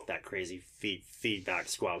that crazy feedback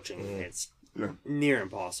squelching. It's near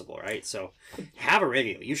impossible, right? So have a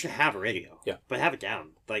radio. You should have a radio. Yeah. But have it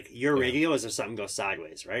down. Like your radio is if something goes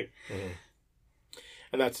sideways, right?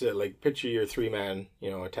 And that's it. Like picture your 3-man,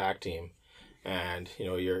 attack team, and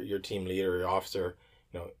your team leader, your officer,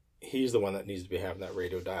 he's the one that needs to be having that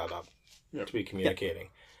radio dialed up to be communicating.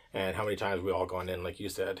 And how many times we all gone in, like you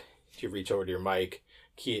said, you reach over to your mic,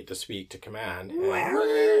 key it to speak to command,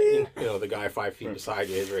 and the guy 5 feet beside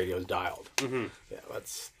you, his radio is dialed. Yeah,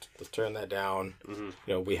 let's turn that down.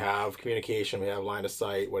 We have communication, we have line of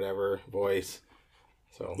sight, whatever, voice.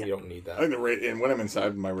 So we don't need that. I think and when I'm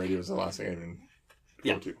inside, my radio is the last thing I even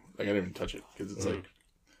go to. Like I don't even touch it because it's like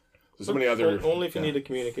there's so many other. Only if you need to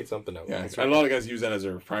communicate something out. Yeah, a lot of guys use that as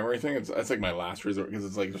their primary thing. That's like my last resort because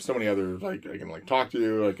it's like there's so many other like I can like talk to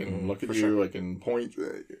you, I can look at you, I can point,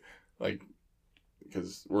 like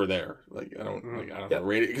because we're there. Like I don't know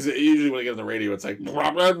radio because usually when you get on the radio, it's like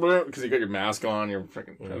because you got your mask on, you're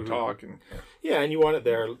freaking trying to talk and and you want it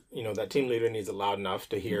there. That team leader needs it loud enough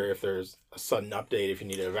to hear if there's a sudden update, if you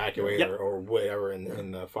need to evacuate or whatever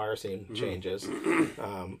in the fire scene changes.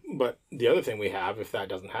 But the other thing we have, if that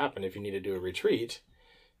doesn't happen, if you need to do a retreat,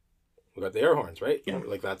 we got the air horns, right? Yeah.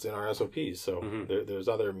 Like that's in our SOPs. So there's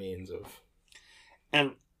other means of.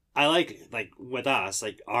 And I like with us,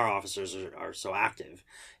 like our officers are so active.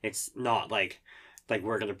 It's not like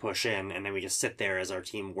we're gonna push in and then we just sit there as our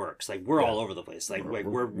team works. Like we're all over the place. Like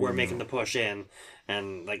we're making the push in,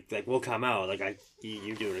 and like we'll come out. Like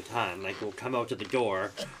you do it a ton. Like we'll come out to the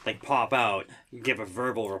door, like pop out, give a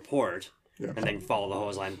verbal report, and then follow the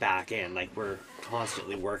hose line back in. Like we're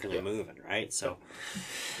constantly working and moving, right? So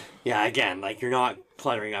yeah, again, like you're not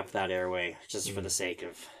cluttering up that airway just for the sake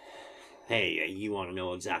of, hey, you want to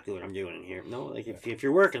know exactly what I'm doing in here. No, like if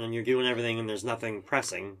you're working and you're doing everything and there's nothing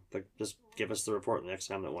pressing, like just give us the report the next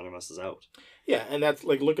time that one of us is out. Yeah, and that's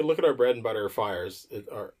like look at our bread and butter fires.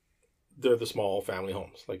 They're the small family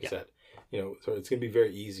homes, like you said. So it's gonna be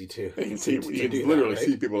very easy to. You can literally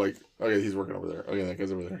see people like, okay, he's working over there. Okay, that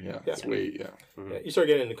guy's over there. Yeah, sweet. Yeah. Yeah. You start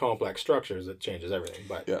getting into complex structures, it changes everything.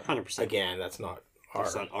 But 100%. Again, that's not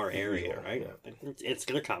our area, right? Yeah. It's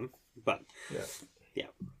gonna come, but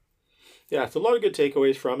yeah, it's a lot of good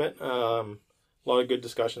takeaways from it. A lot of good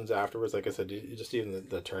discussions afterwards. Like I said, just even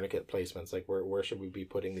the tourniquet placements, like where should we be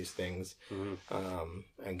putting these things,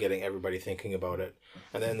 and getting everybody thinking about it.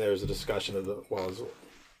 And then there's a discussion of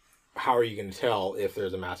how are you going to tell if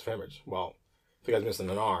there's a massive hemorrhage? Well, if the guy's missing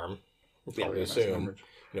an arm, we'll probably assume,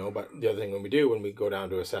 but the other thing when we go down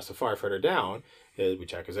to assess a firefighter down is we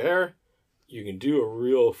check his air. You can do a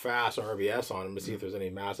real fast RBS on them to see if there's any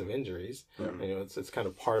massive injuries. And, it's kind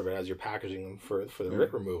of part of it as you're packaging them for the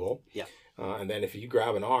RIT removal. Yeah. And then if you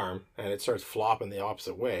grab an arm and it starts flopping the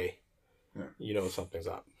opposite way, something's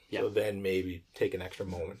up. Yeah. So then maybe take an extra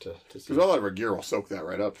moment to see. Because a lot of our gear will soak that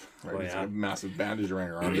right up. Right? It's a massive bandage around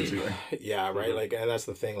your arm. Yeah, right. Like, and that's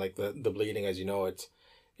the thing. Like the bleeding, as you know,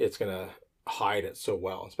 it's gonna hide it so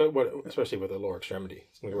well, especially with the lower extremity.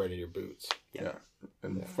 It's gonna go right into your boots. Yeah.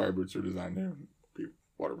 And fire boots are designed to be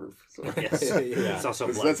waterproof. So. Yes. It's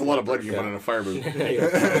also blood. That's a lot of blood you can put in a fire boot.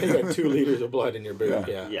 You got 2 liters of blood in your boot.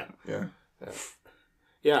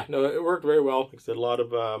 Yeah, no, it worked very well. Like I said, a lot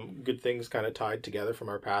of good things kind of tied together from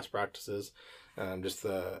our past practices. Just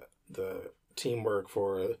the teamwork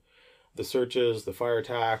for the searches, the fire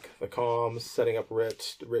attack, the comms, setting up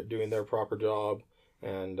RIT doing their proper job,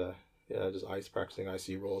 and just practicing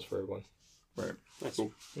IC roles for everyone. Right. That's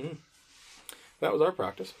cool. That was our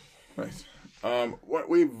practice. Nice. What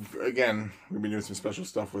we've been doing some special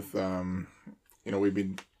stuff with, we've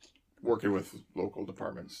been working with local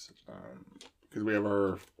departments, because we have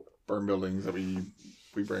our burn buildings that we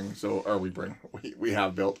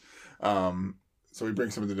have built. So we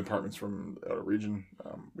bring some of the departments from out of region.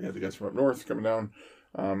 We had the guys from up north coming down.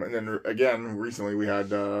 And then again, recently we had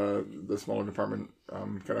the smaller department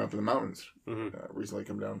kind of up in the mountains recently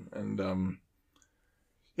come down. And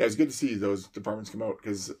it's good to see those departments come out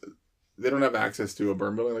because they don't have access to a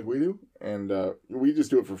burn building like we do. And we just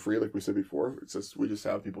do it for free, like we said before. It's just we just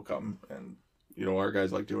have people come, and our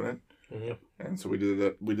guys like doing it. Mm-hmm. And so we did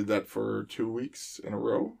that. We did that for 2 weeks in a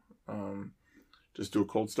row. Just do a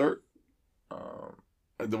cold start.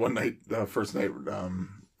 The one night, the first night,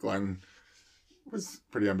 Glenn was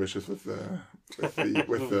pretty ambitious with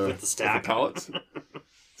the stack pallets.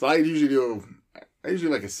 So I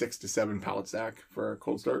usually like a 6 to 7 pallet stack for a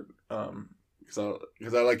cold start.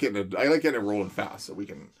 Because I like getting it rolling fast so we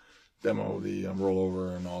can demo the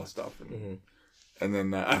rollover and all this stuff. And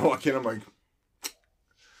then I walk in, I'm like,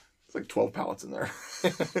 it's like 12 pallets in there.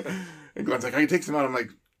 And Glenn's like, I can take some out. I'm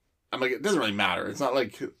like, it doesn't really matter. It's not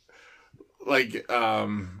like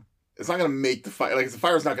it's not gonna make the fire, like the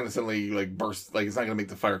fire's not gonna suddenly like burst, like it's not gonna make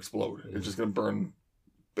the fire explode. It's just gonna burn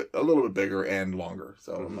a little bit bigger and longer.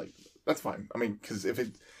 So I'm like, that's fine. I mean, because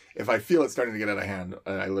if I feel it starting to get out of hand,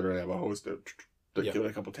 I literally have a hose to give it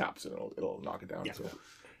a couple taps and it'll knock it down. Yeah. So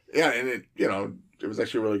and it was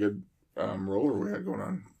actually a really good roller we had going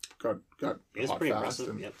on. Got it was hot pretty fast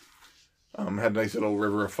impressive. and had a nice little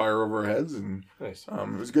river of fire over our heads, and Nice.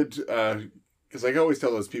 it was good because I always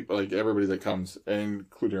tell those people, like everybody that comes,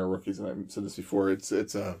 including our rookies, and I've said this before, it's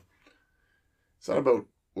not about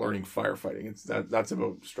learning firefighting. That's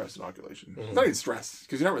about stress inoculation. It's not even stress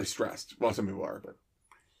because you're not really stressed. Well, some people are, but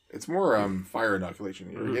it's more fire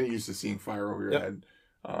inoculation. You're getting used to seeing fire over your head,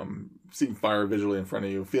 seeing fire visually in front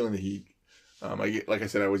of you, feeling the heat. Like I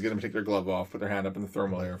said, I always get them to take their glove off, put their hand up in the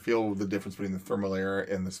thermal layer, feel the difference between the thermal layer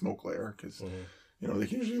and the smoke layer, because they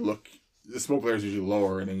can usually the smoke layer is usually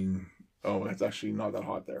lower, and then it's actually not that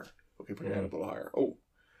hot there. Okay, put your hand up a little higher. Oh,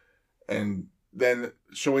 and then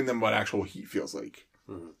showing them what actual heat feels like,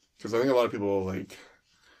 because I think a lot of people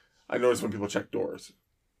I notice when people check doors,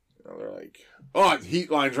 they're like, oh, the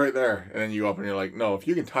heat line's right there. And then you open and you're like, no, if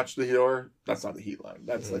you can touch the door, that's not the heat line.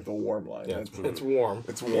 That's like the warm line. Yeah, it's warm.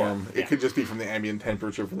 It's warm. Yeah. It could just be from the ambient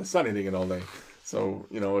temperature from the sun hitting it all day. So,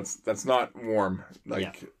 that's not warm.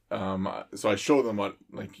 So I show them what,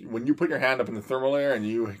 when you put your hand up in the thermal layer and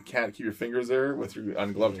you can't keep your fingers there with your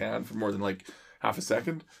ungloved hand for more than half a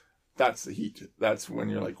second, that's the heat. That's when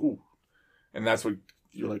you're like, ooh. And that's what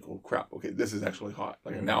you're like, oh crap, okay, this is actually hot.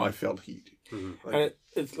 Now I felt heat. And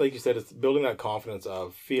it's like you said, it's building that confidence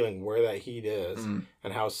of feeling where that heat is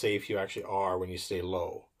and how safe you actually are when you stay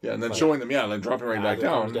low. Yeah, and then showing them, dropping right back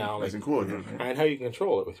down, nice and cool again. And how you can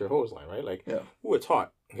control it with your hose line, right? Ooh, it's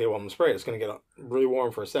hot. Okay, well, I'm going to spray it. It's going to get really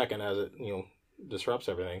warm for a second as it, disrupts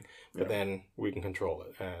everything. But then we can control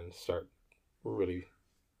it and start really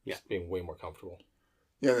just being way more comfortable.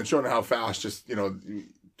 Yeah, and then showing how fast, just,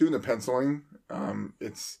 doing the penciling,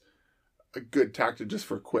 it's a good tactic just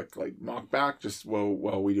for quick, knock back, just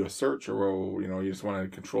while we do a search or you just want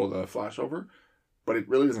to control the flashover. But it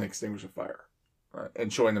really doesn't extinguish a fire.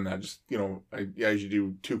 And showing them that, just, I usually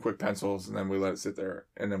do 2 quick pencils and then we let it sit there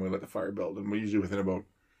and then we let the fire build. And we usually within about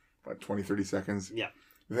 20, 30 seconds,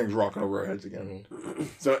 the thing's rocking over our heads again.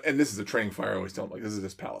 So, and this is a training fire, I always tell them, this is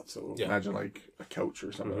this pallet. So imagine a couch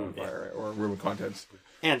or something on fire or a room of contents.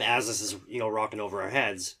 And as this is, rocking over our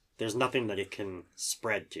heads, there's nothing that it can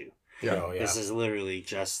spread to. Yeah. This is literally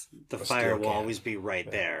just the fire will always be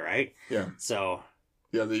right there, right? Yeah. So.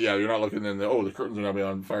 Yeah, you're not looking in the curtains are not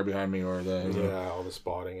on fire behind me or all the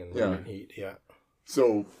spotting and heat. Yeah.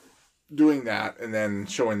 So doing that and then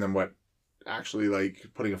showing them what actually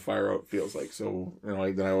putting a fire out feels like. So then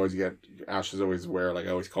I always get Ash is always aware. I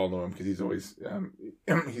always call him because he's always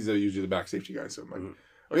he's usually the back safety guy. So I'm like,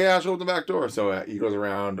 okay, Ash, open the back door. So he goes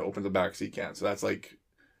around, opens the back seat can. So that's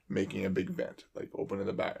making a big vent, opening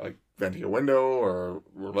the back, venting a window, or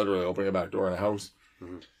we're literally opening a back door in a house.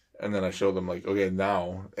 And then I show them okay,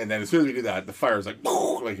 now, and then as soon as we do that, the fire's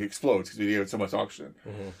explodes because we gave it so much oxygen.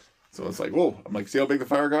 So it's whoa, I'm see how big the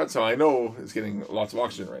fire got? So I know it's getting lots of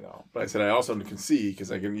oxygen right now. But I said I also can see,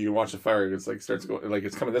 because you can watch the fire, it's starts going,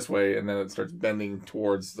 it's coming this way, and then it starts bending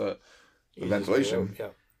towards the ventilation. Yeah.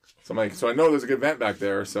 So I'm so I know there's a good vent back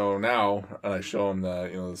there. So now, and I show them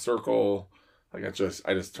the circle, I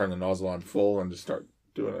just turn the nozzle on full and just start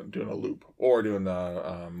doing a loop, or doing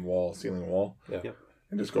the ceiling wall. Yeah.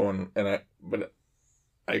 And just going, but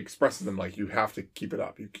I expressed to them, like, you have to keep it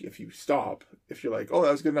up. If you stop, if you're like, oh,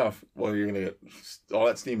 that was good enough, well, you're going to get all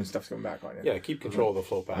that steam and stuff's coming back on you. Yeah, keep control of the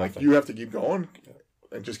flow path. I'm like, you have to keep going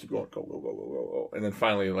and just keep going. Go, go, go, go, go, go. And then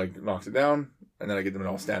finally, like, knocks it down. And then I get them to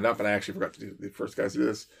all stand up. And I actually forgot to do the first guys to do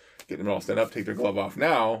this. Get them to all stand up, take their glove off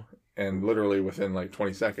now. And literally within like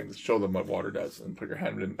 20 seconds, show them what water does. And put your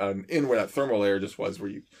hand in where that thermal layer just was,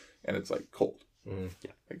 and it's like cold. Mm-hmm.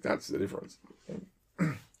 Yeah. Like, that's the difference.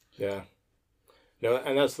 Yeah. No,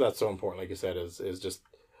 and that's so important, like you said, is just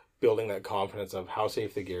building that confidence of how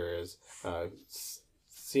safe the gear is,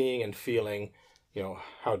 seeing and feeling, you know,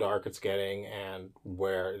 how dark it's getting and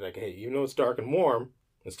where, like, hey, even though it's dark and warm,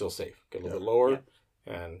 it's still safe. Get a little bit lower,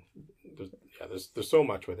 and there's so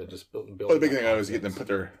much with it. Just building. Well, the big thing I always get them put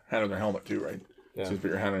their hand on their helmet too, right? Yeah. So you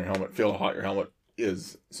put your hand on your helmet, feel how hot your helmet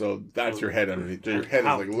is. So that's your head underneath. Your head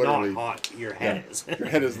How is like literally not hot your head is. Your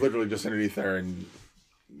head is literally just underneath there, and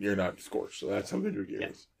you're not scorched. So that's how good your gear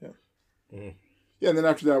is. Yeah. Mm-hmm. Yeah, and then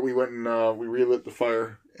after that, we went and we relit the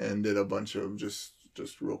fire and did a bunch of just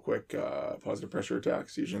real quick positive pressure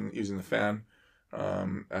attacks using the fan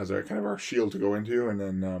as our kind of our shield to go into, and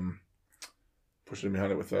then pushing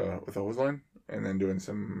behind it with a hose line, and then doing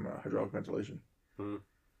some hydraulic ventilation. Mm-hmm.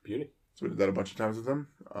 Beauty. So we did that a bunch of times with them.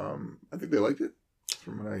 I think they liked it.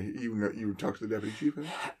 From when you talked to the deputy chief. I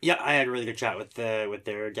think? Yeah, I had a really good chat with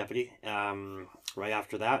their deputy right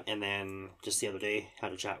after that, and then just the other day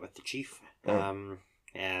had a chat with the chief.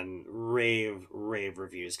 And rave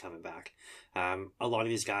reviews coming back. A lot of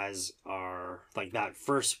these guys are like that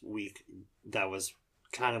first week. That was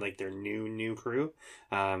kind of like their new crew.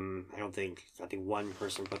 I think one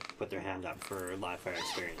person put their hand up for live fire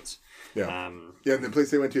experience. Yeah. Yeah. And the place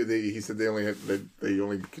they went to, he said they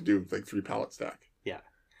only could do like 3 pallet stack. Yeah.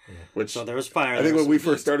 Which, so there was fire. I think when we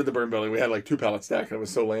first started the burn building, we had like 2 pallet stack, and it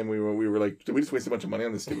was so lame. We were like, did we just waste a bunch of money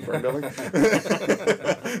on this stupid burn building?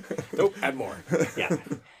 Nope, add more. Yeah.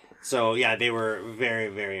 So yeah, they were very,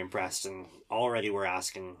 very impressed, and already were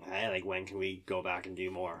asking, hey, like, when can we go back and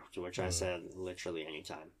do more? To which I said, literally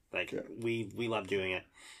anytime. Like, we love doing it.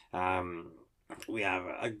 We have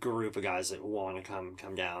a group of guys that want to come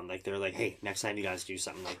down. Like, they're like, hey, next time you guys do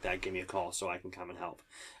something like that, give me a call so I can come and help.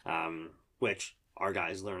 Which our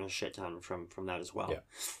guys learn a shit ton from that as well. Yeah.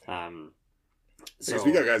 So because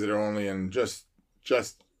we got guys that are only in just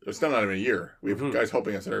it's still not even a year. We have guys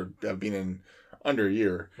helping us that have been in under a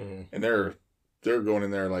year, and they're going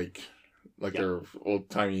in there like they're old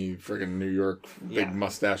timey friggin' New York big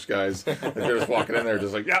mustache guys. They're just walking in there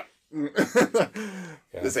just like,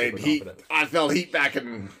 this ain't heat. Confident. I felt heat back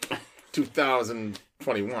in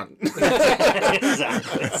 2021.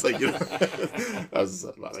 Exactly. It's like, that was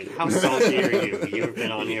last year. How salty are you? You've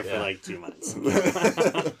been on here for like 2 months.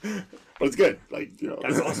 But it's good. Like,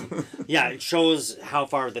 That's awesome. Yeah, it shows how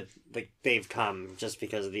far they've come just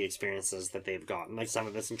because of the experiences that they've gotten. Like, some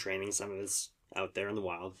of it's in training, some of it's out there in the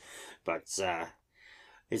wild. But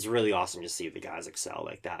it's really awesome to see the guys excel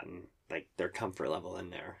like that, and like their comfort level in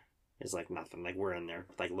there is like nothing. Like, we're in there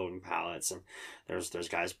like loading pallets, and there's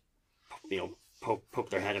guys, poke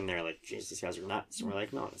their head in there like, geez, these guys are nuts. And we're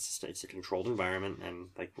like, no, it's a controlled environment, and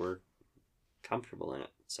like, we're comfortable in it.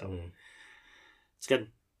 So it's good.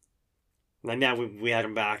 And now we had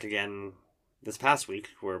them back again this past week,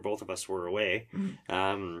 where both of us were away.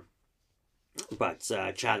 But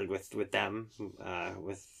chatted with them,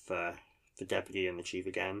 with the deputy and the chief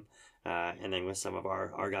again, and then with some of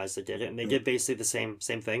our guys that did it, and they did basically the same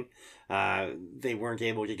thing. They weren't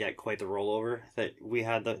able to get quite the rollover that we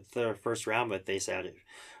had the first round, but they said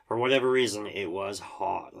for whatever reason it was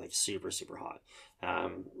hot, like super hot.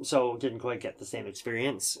 So didn't quite get the same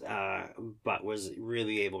experience, but was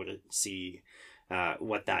really able to see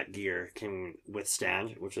what that gear can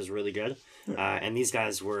withstand, which was really good. And these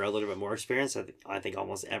guys were a little bit more experienced. I think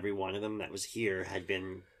almost every one of them that was here had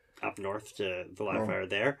been up north to the live fire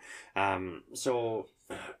there. So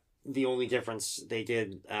the only difference, they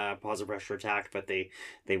did positive pressure attack, but they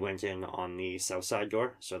went in on the south side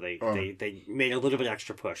door. So they made a little bit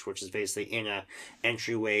extra push, which is basically in a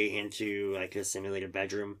entryway into like a simulated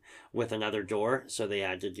bedroom with another door. So they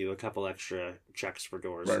had to do a couple extra checks for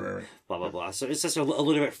doors. Right. Blah blah blah. So it's just a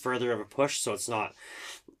little bit further of a push. So it's not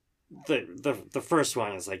the first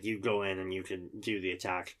one is like you go in and you can do the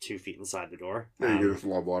attack 2 feet inside the door. Yeah, you get a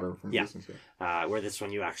lot of water from distance. Where this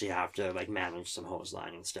one you actually have to like manage some hose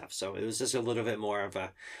line and stuff. So it was just a little bit more of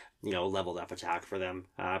a leveled up attack for them.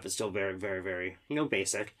 But still very, very, very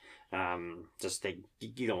basic. Just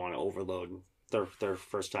you don't want to overload their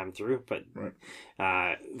first time through. But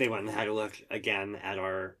they went and had a look again at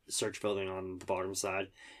our search building on the bottom side,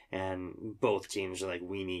 and both teams are like,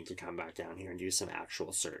 we need to come back down here and do some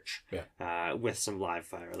actual search. With some live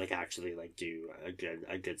fire, like actually like do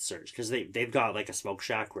a good search, because they've got like a smoke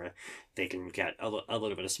shack where they can get a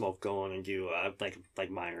little bit of smoke going and do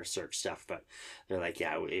like minor search stuff. But they're like,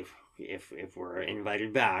 yeah, if we're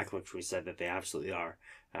invited back, which we said that they absolutely are,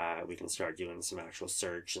 we can start doing some actual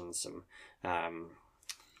search and some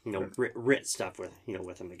writ stuff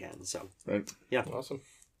with them again. So yeah, awesome.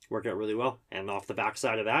 Worked out really well. And off the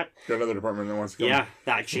backside of that, got another department that wants to come. Yeah,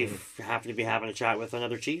 that chief happened to be having a chat with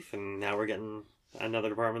another chief, and now we're getting another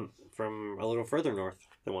department from a little further north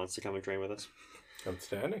that wants to come and train with us.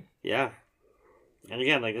 Outstanding. Yeah. And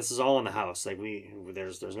again, like, this is all in the house. Like,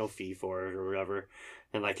 there's no fee for it or whatever.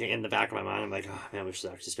 And like, in the back of my mind, I'm like, oh man, we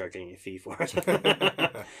should actually start getting a fee for it.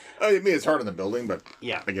 I mean, it's hard in the building, but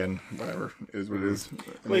yeah, again, whatever, it is what it is. I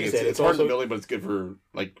mean, Like you said, it's hard in the building, but it's good for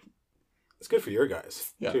like. It's good for your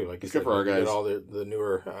guys, too. Like it's good for our guys. Get all the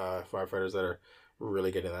newer firefighters that are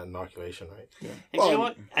really getting that inoculation, right? Yeah. And you know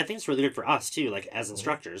what? I think it's really good for us, too, like, as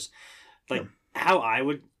instructors. Like, how I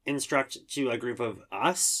would instruct to a group of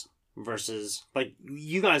us versus, like,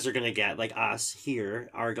 you guys are going to get, like, us here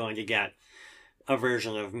are going to get a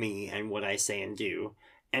version of me and what I say and do.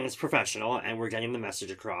 And it's professional, and we're getting the message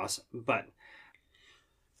across. But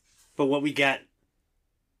what we get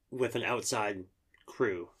with an outside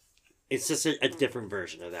crew, it's just a different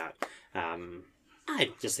version of that.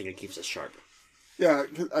 I just think it keeps us sharp. Yeah,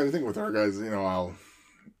 I think with our guys,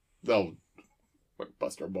 they'll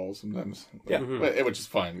bust our balls sometimes. Yeah, which is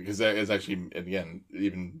fine, because it's actually, again,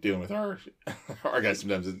 even dealing with our guys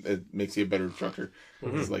sometimes it makes you a better instructor.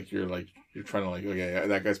 It's like you're trying to like, okay,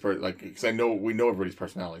 that guy's part, like, because we know everybody's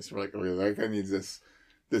personalities. So we're like, okay, that guy needs this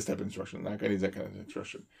type of instruction. That guy needs that kind of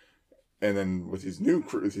instruction. And then with these new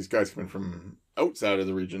crews, these guys coming from outside of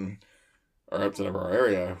the region or outside of our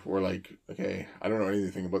area, we're like, okay, I don't know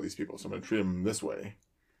anything about these people, so I'm going to treat them this way.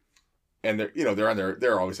 And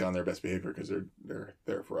they're obviously on their best behavior because they're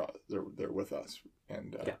there for us. They're with us,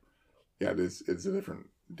 and it's a different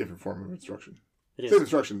form of instruction. It is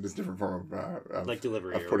instruction. It's a different form of like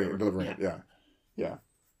delivery of delivering it. Yeah.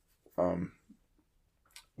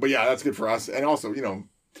 But yeah, that's good for us, and also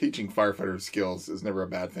teaching firefighters skills is never a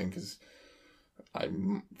bad thing, because I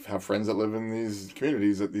have friends that live in these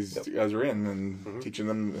communities that these guys are in, and teaching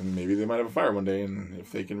them, and maybe they might have a fire one day, and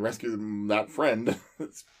if they can rescue that friend,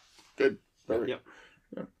 it's good. Perfect.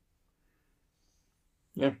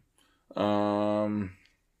 Yeah.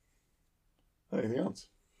 Anything else?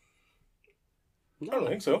 I don't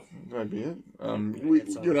think so. That might be it.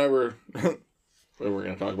 You and I were. We're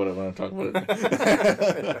going to talk about it when I talk about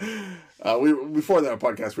it. Before that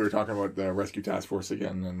podcast, we were talking about the rescue task force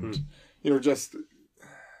again, and just.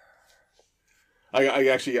 I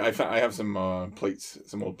have some plates,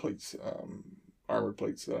 some old plates, armored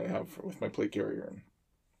plates that I have with my plate carrier, and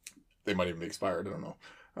they might even be expired. I don't know,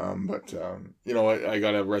 I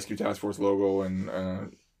got a rescue task force logo,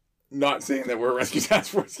 and not saying that we're a rescue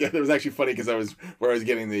task force yet. It was actually funny because I was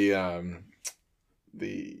getting the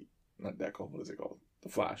not decal, what is it called? The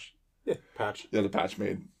flash. Yeah, patch. Yeah, the patch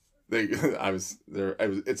made.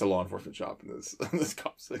 It's a law enforcement shop, and this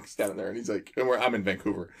cop's like standing there, and he's like, I'm in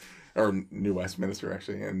Vancouver, or New Westminster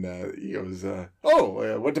actually, and he goes,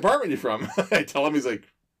 what department are you from? I tell him, he's like,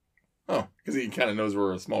 oh, because he kind of knows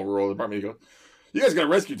we're a small rural department. He goes, you guys got a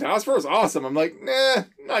rescue task force? Awesome. I'm like, nah,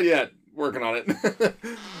 not yet. Working on it.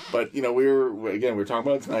 But we were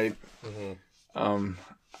talking about it tonight.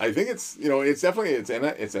 I think it's definitely it's an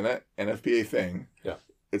NFPA thing. Yeah.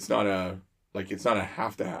 It's not a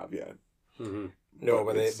have to have yet. No,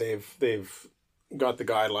 but they've got the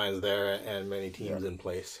guidelines there and many teams in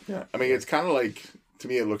place. Yeah. I mean, it's kind of like, to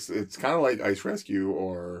me it's kind of like ice rescue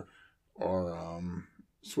or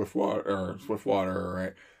swift water,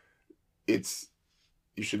 right?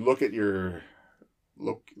 You should look at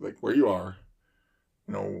like where you are.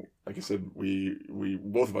 Like I said, we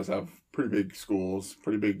both of us have pretty big schools,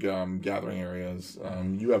 pretty big gathering areas.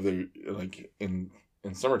 You have in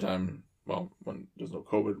summertime, well, when there's no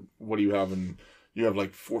COVID, what do you have? And you have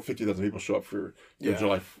like 50,000 people show up for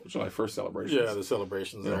July 1st celebrations. Yeah, the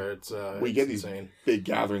celebrations there. We get these big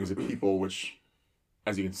gatherings of people, which,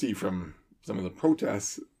 as you can see from some of the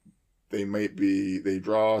protests, they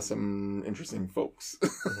draw some interesting folks.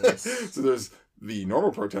 So there's the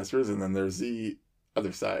normal protesters, and then there's the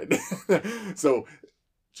other side. So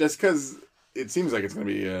just because it seems like it's going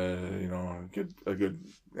to be a good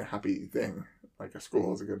happy thing, like a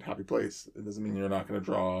school is a good happy place, it doesn't mean you're not going to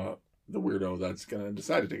draw the weirdo that's going to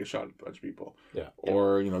decide to take a shot at a bunch of people. Yeah.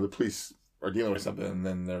 Or the police are dealing with something, and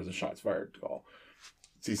then there's a shots fired call.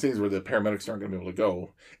 It's these things where the paramedics aren't going to be able to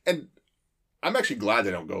go. And I'm actually glad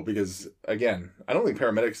they don't go because, again, I don't think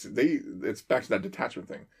paramedics, it's back to that detachment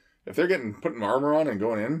thing. If they're getting putting armor on and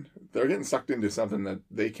going in, they're getting sucked into something that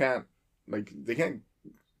they can't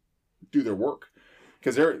do their work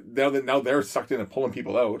because now they're sucked in and pulling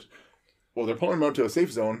people out. Well, they're pulling them out to a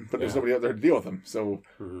safe zone, but there's nobody out there to deal with them. So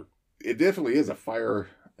it definitely is a fire.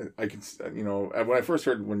 I can, when I first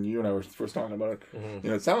heard, when you and I were first talking about it,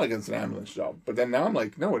 it sounded like it's an ambulance job. But then now I'm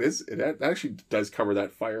like, no, it is. It actually does cover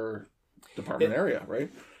that fire department area,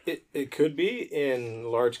 right? It could be in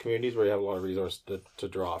large communities where you have a lot of resources to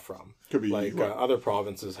draw from. Could be like other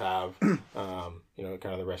provinces have, kind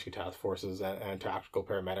of the rescue task forces and tactical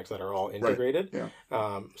paramedics that are all integrated. Right.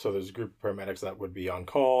 Yeah. So there's a group of paramedics that would be on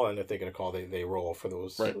call, and if they get a call, they roll for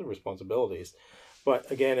those responsibilities. But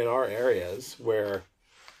again, in our areas where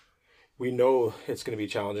we know it's going to be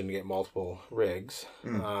challenging to get multiple rigs,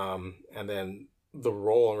 and then the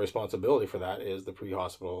role and responsibility for that is the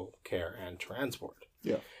pre-hospital care and transport.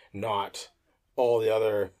 Yeah. Not all the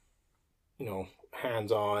other,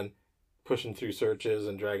 hands-on, pushing through searches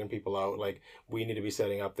and dragging people out. Like, we need to be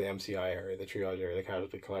setting up the MCI area, the triage area, the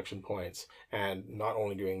casualty collection points, and not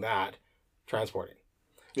only doing that, transporting.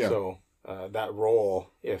 Yeah. So that role,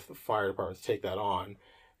 if the fire departments take that on,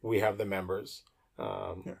 we have the members.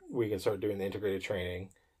 We can start doing the integrated training,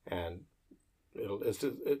 and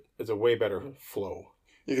it's a way better flow.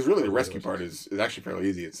 Yeah, because really the rescue part is actually fairly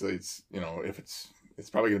easy. It's if it's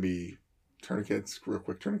probably going to be tourniquets, real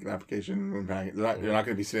quick tourniquet application. You're not going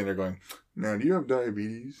to be sitting there going, "Now, do you have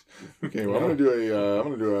diabetes?" Okay, well, I'm going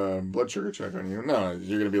to do a blood sugar check on you. No,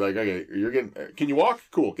 you're going to be like, "Okay, can you walk?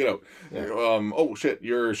 Cool, get out." Yeah. Oh shit,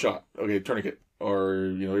 you're shot. Okay, tourniquet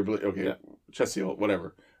or chest seal,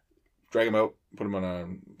 whatever. Drag him out, put him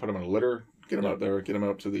on a litter, get him out there, get him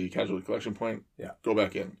out to the casualty collection point. Yeah, go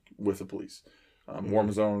back in with the police.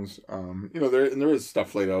 Warm zones. There is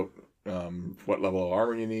stuff laid out. What level of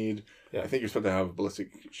armor you need. Yeah. I think you're supposed to have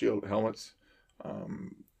ballistic shield helmets.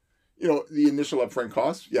 The initial upfront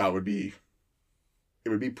cost, it would be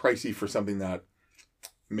pricey for something that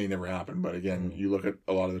may never happen. But again, you look at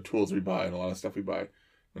a lot of the tools we buy and a lot of stuff we buy.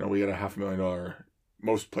 We got a $500,000.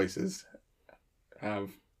 Most places have,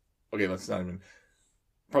 let's not even,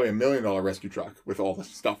 probably $1 million rescue truck with all the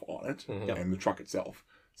stuff on it and the truck itself.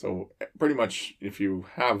 So pretty much, if you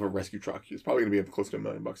have a rescue truck, it's probably going to be close to $1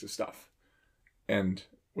 million of stuff. And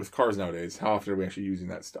with cars nowadays, how often are we actually using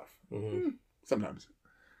that stuff? Sometimes.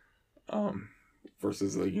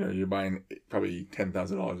 Versus you're buying probably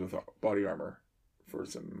 $10,000 worth of body armor for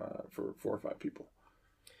for 4 or 5 people.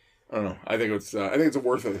 I don't know. I think it's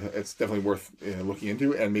it's definitely worth looking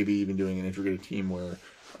into, and maybe even doing an integrated team where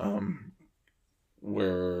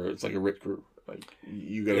it's like a RIT crew. Like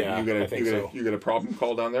you get a problem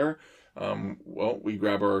call down there. We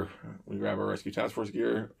grab our rescue task force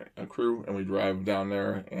gear, a crew, and we drive down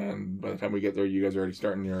there. And by the time we get there, you guys are already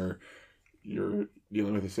starting you're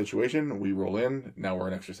dealing with the situation. We roll in. Now we're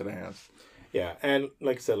an extra set of hands. Yeah, and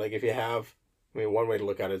like I said, if you have, one way to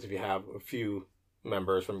look at it is if you have a few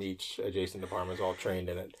members from each adjacent departments all trained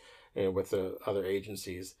in it, with the other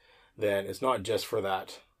agencies, then it's not just for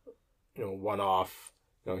that, one-off.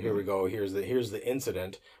 Here we go. Here's the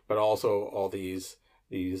incident, but also all these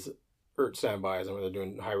ERT standbys, and when they're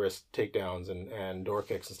doing high risk takedowns and door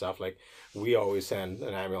kicks and stuff. Like, we always send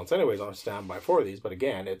an ambulance anyways on standby for these, but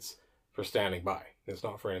again, it's for standing by. It's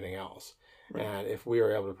not for anything else. Right. And if we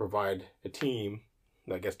are able to provide a team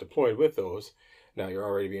that gets deployed with those, now you're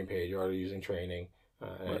already being paid. You're already using training.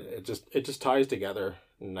 Right. It just ties together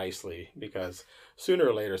nicely, because sooner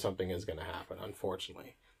or later something is going to happen.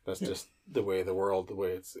 Unfortunately. That's just the way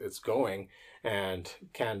it's going, and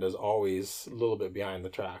Canada's always a little bit behind the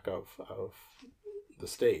track of the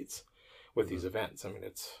States with these events.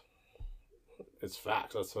 It's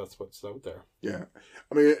facts. That's what's out there. Yeah,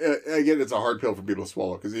 again, it's a hard pill for people to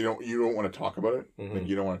swallow, because you don't want to talk about it. Like,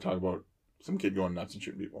 you don't want to talk about some kid going nuts and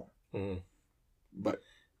shooting people. But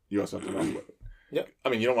you also have to talk about it. Yeah.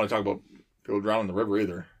 You don't want to talk about people drowning in the river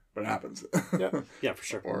either, but it happens. Yeah, for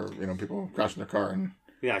sure. Or people crashing their car and.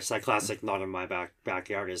 Yeah, it's that classic not in my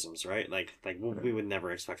backyardisms, right? Like we would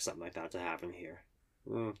never expect something like that to happen here.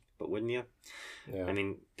 But wouldn't you? Yeah.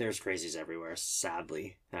 There's crazies everywhere,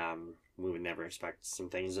 sadly. We would never expect some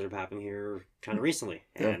things that have happened here kind of recently.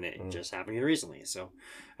 And it just happened here recently. So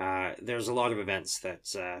there's a lot of events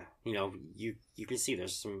that, you can see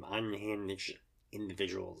there's some unhinged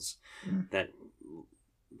individuals that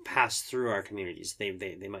pass through our communities.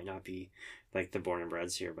 They might not be like the born and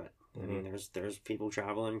breds here, but there's people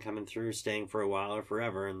traveling, coming through, staying for a while or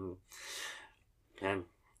forever, and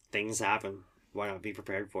things happen. why not be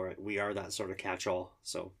prepared for it? We are that sort of catch-all,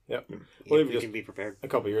 so Yep. yeah, Well, we can be prepared. A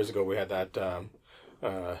couple of years ago, we had that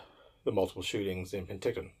the multiple shootings in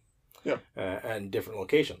Penticton. Yeah. And different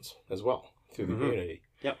locations as well through the community.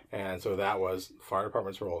 Yep. And so that was fire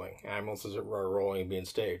departments rolling, ambulances are rolling and being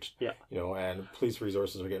staged. Yeah. You know, and police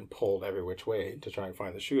resources are getting pulled every which way to try and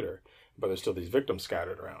find the shooter, but there's still these victims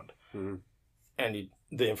scattered around. Mm-hmm. And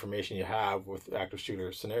the information you have with active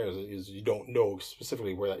shooter scenarios is you don't know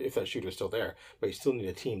specifically if that shooter is still there, but you still need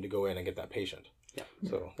a team to go in and get that patient. Yeah.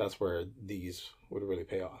 So that's where these would really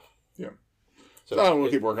pay off. Yeah. So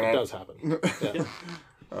we'll keep working on it. It does happen.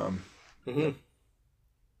 Yeah.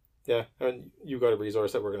 Yeah, and you've got a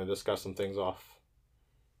resource that we're going to discuss some things off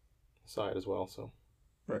side as well. So,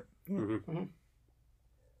 right. Mm-hmm.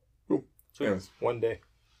 Cool. Anyways, one day.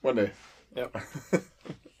 Yep.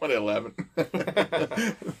 11.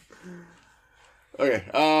 Okay.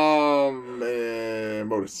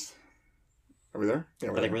 Modus. Are we there?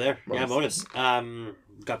 Yeah, I think we're there. Yeah, Modus.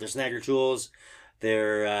 Got their snagger tools,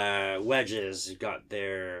 their wedges, got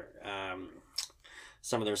their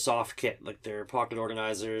some of their soft kit, like their pocket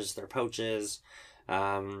organizers, their pouches.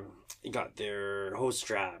 Got their hose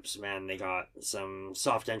straps. Man, they got some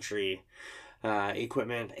soft entry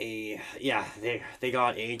equipment. They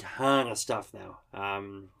got a ton of stuff now.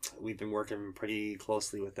 We've been working pretty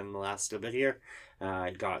closely with them the last little bit here.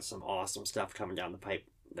 Got some awesome stuff coming down the pipe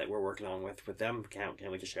that we're working on with them. Can't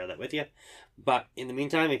wait to share that with you. But in the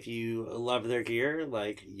meantime, if you love their gear,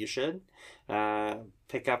 like you should,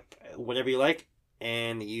 pick up whatever you like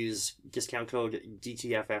and use discount code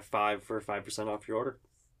DTFF5 for 5% off your order.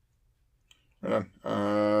 Right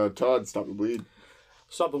on. Todd, Stop the Bleed.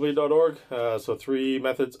 StopTheBleed.org. So 3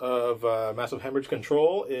 methods of massive hemorrhage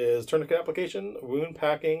control is tourniquet application, wound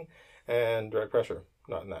packing, and direct pressure.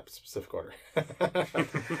 Not in that specific order.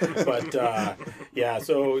 But yeah,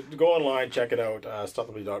 so go online, check it out,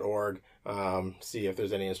 StopTheBleed.org. See if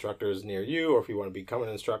there's any instructors near you, or if you want to become an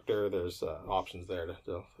instructor, there's options there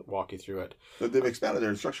to walk you through it. They've expanded their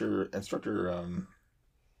instructor.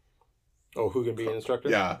 Oh, who can be an instructor?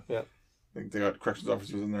 Yeah. Yeah. I think they got corrections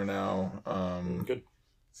officers in there now. Good.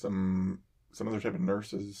 Some other type of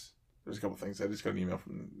nurses. There's a couple things. I just got an email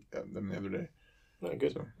from them the other day. Oh,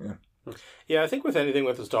 good. So, yeah. Yeah, I think with anything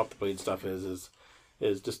with the Stop the Bleed stuff is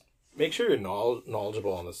just make sure you're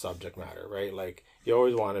knowledgeable on the subject matter, right? Like you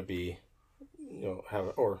always want to be,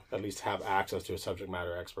 or at least have access to a subject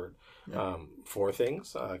matter expert for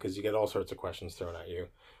things, because you get all sorts of questions thrown at you,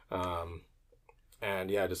 and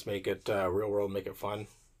yeah, just make it real world, make it fun,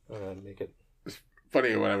 make it.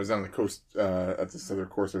 Funny, when I was on the coast at this other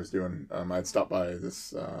course I was doing, I'd stopped by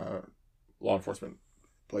this law enforcement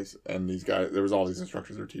place, and these guys, there was all these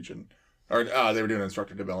instructors that were teaching, or they were doing an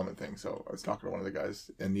instructor development thing. So I was talking to one of the guys,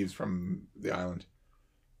 and he was from the island,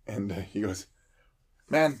 and he goes,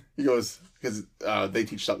 "Man," he goes, because they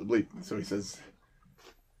teach Stop the Bleed. So he says,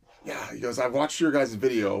 "Yeah," he goes, "I've watched your guys'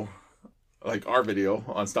 video, like our video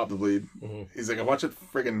on Stop the Bleed." Mm-hmm. He's like, "I watch it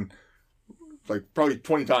friggin' like probably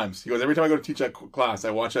 20 times." He goes, "Every time I go to teach that class,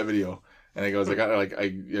 I watch that video." And he goes, I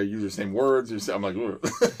use the same words. I'm like, ooh.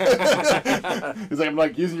 He's like, I'm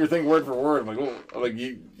like using your thing word for word. I'm like, oh, I'm like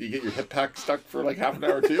you get your hip pack stuck for like half an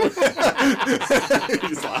hour too.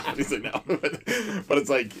 He's laughing. He's like, no, but it's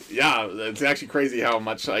like, yeah, it's actually crazy how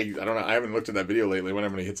much I don't know. I haven't looked at that video lately.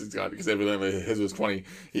 Whenever he hits his god, because evidently his was 20.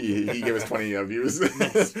 He gave us 20 views.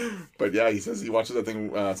 But yeah, he says he watches that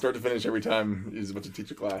thing start to finish every time he's about to teach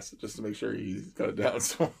a class, just to make sure he's got it down.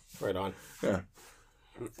 So right on. Yeah.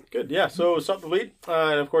 Good, yeah. So Stop the Bleed,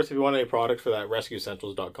 and of course, if you want any product for that,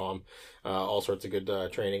 RescueCentrals.com. All sorts of good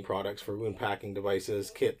training products for wound packing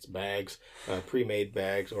devices, kits, bags, pre-made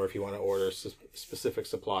bags, or if you want to order specific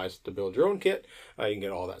supplies to build your own kit, you can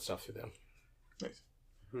get all that stuff through them. Nice.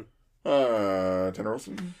 Tanner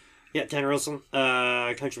Olson. Yeah, Tanner Olson.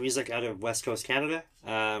 Country music out of West Coast Canada.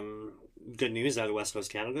 Good news out of West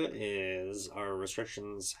Coast Canada is our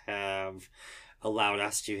restrictions have allowed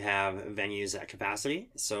us to have venues at capacity.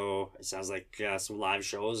 So it sounds like some live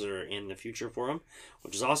shows are in the future for them,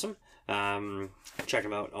 which is awesome. Check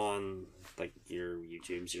them out on like your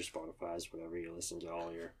YouTubes, your Spotify's, whatever you listen to,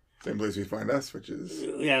 all your... Same place you find us, which is...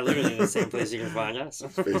 Yeah, literally the same place you can find us.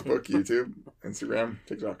 Facebook, YouTube, Instagram,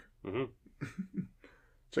 TikTok. Mm-hmm.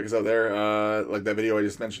 Check us out there. Like that video I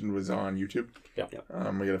just mentioned was on YouTube. Yeah.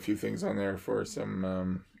 We got a few things on there for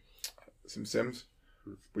some Sims.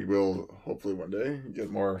 We will hopefully one day get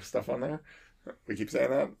more stuff on there. We keep saying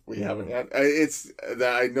that. We haven't yet. It's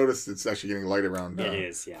that I noticed it's actually getting light around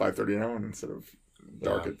 5:30 now instead of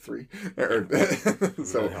dark at 3.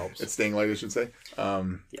 So helps. It's staying light, I should say.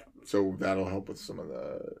 So that'll help with some of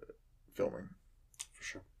the filming. For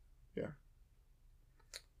sure. Yeah.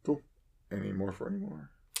 Cool. Any more for any more?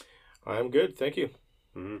 I'm good. Thank you.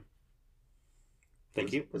 Mm-hmm.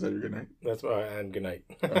 Thank you. Was that your good night? That's and good night.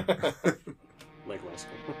 Likewise.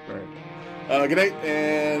 All right. Good night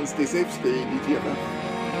and stay safe. Stay DTFF.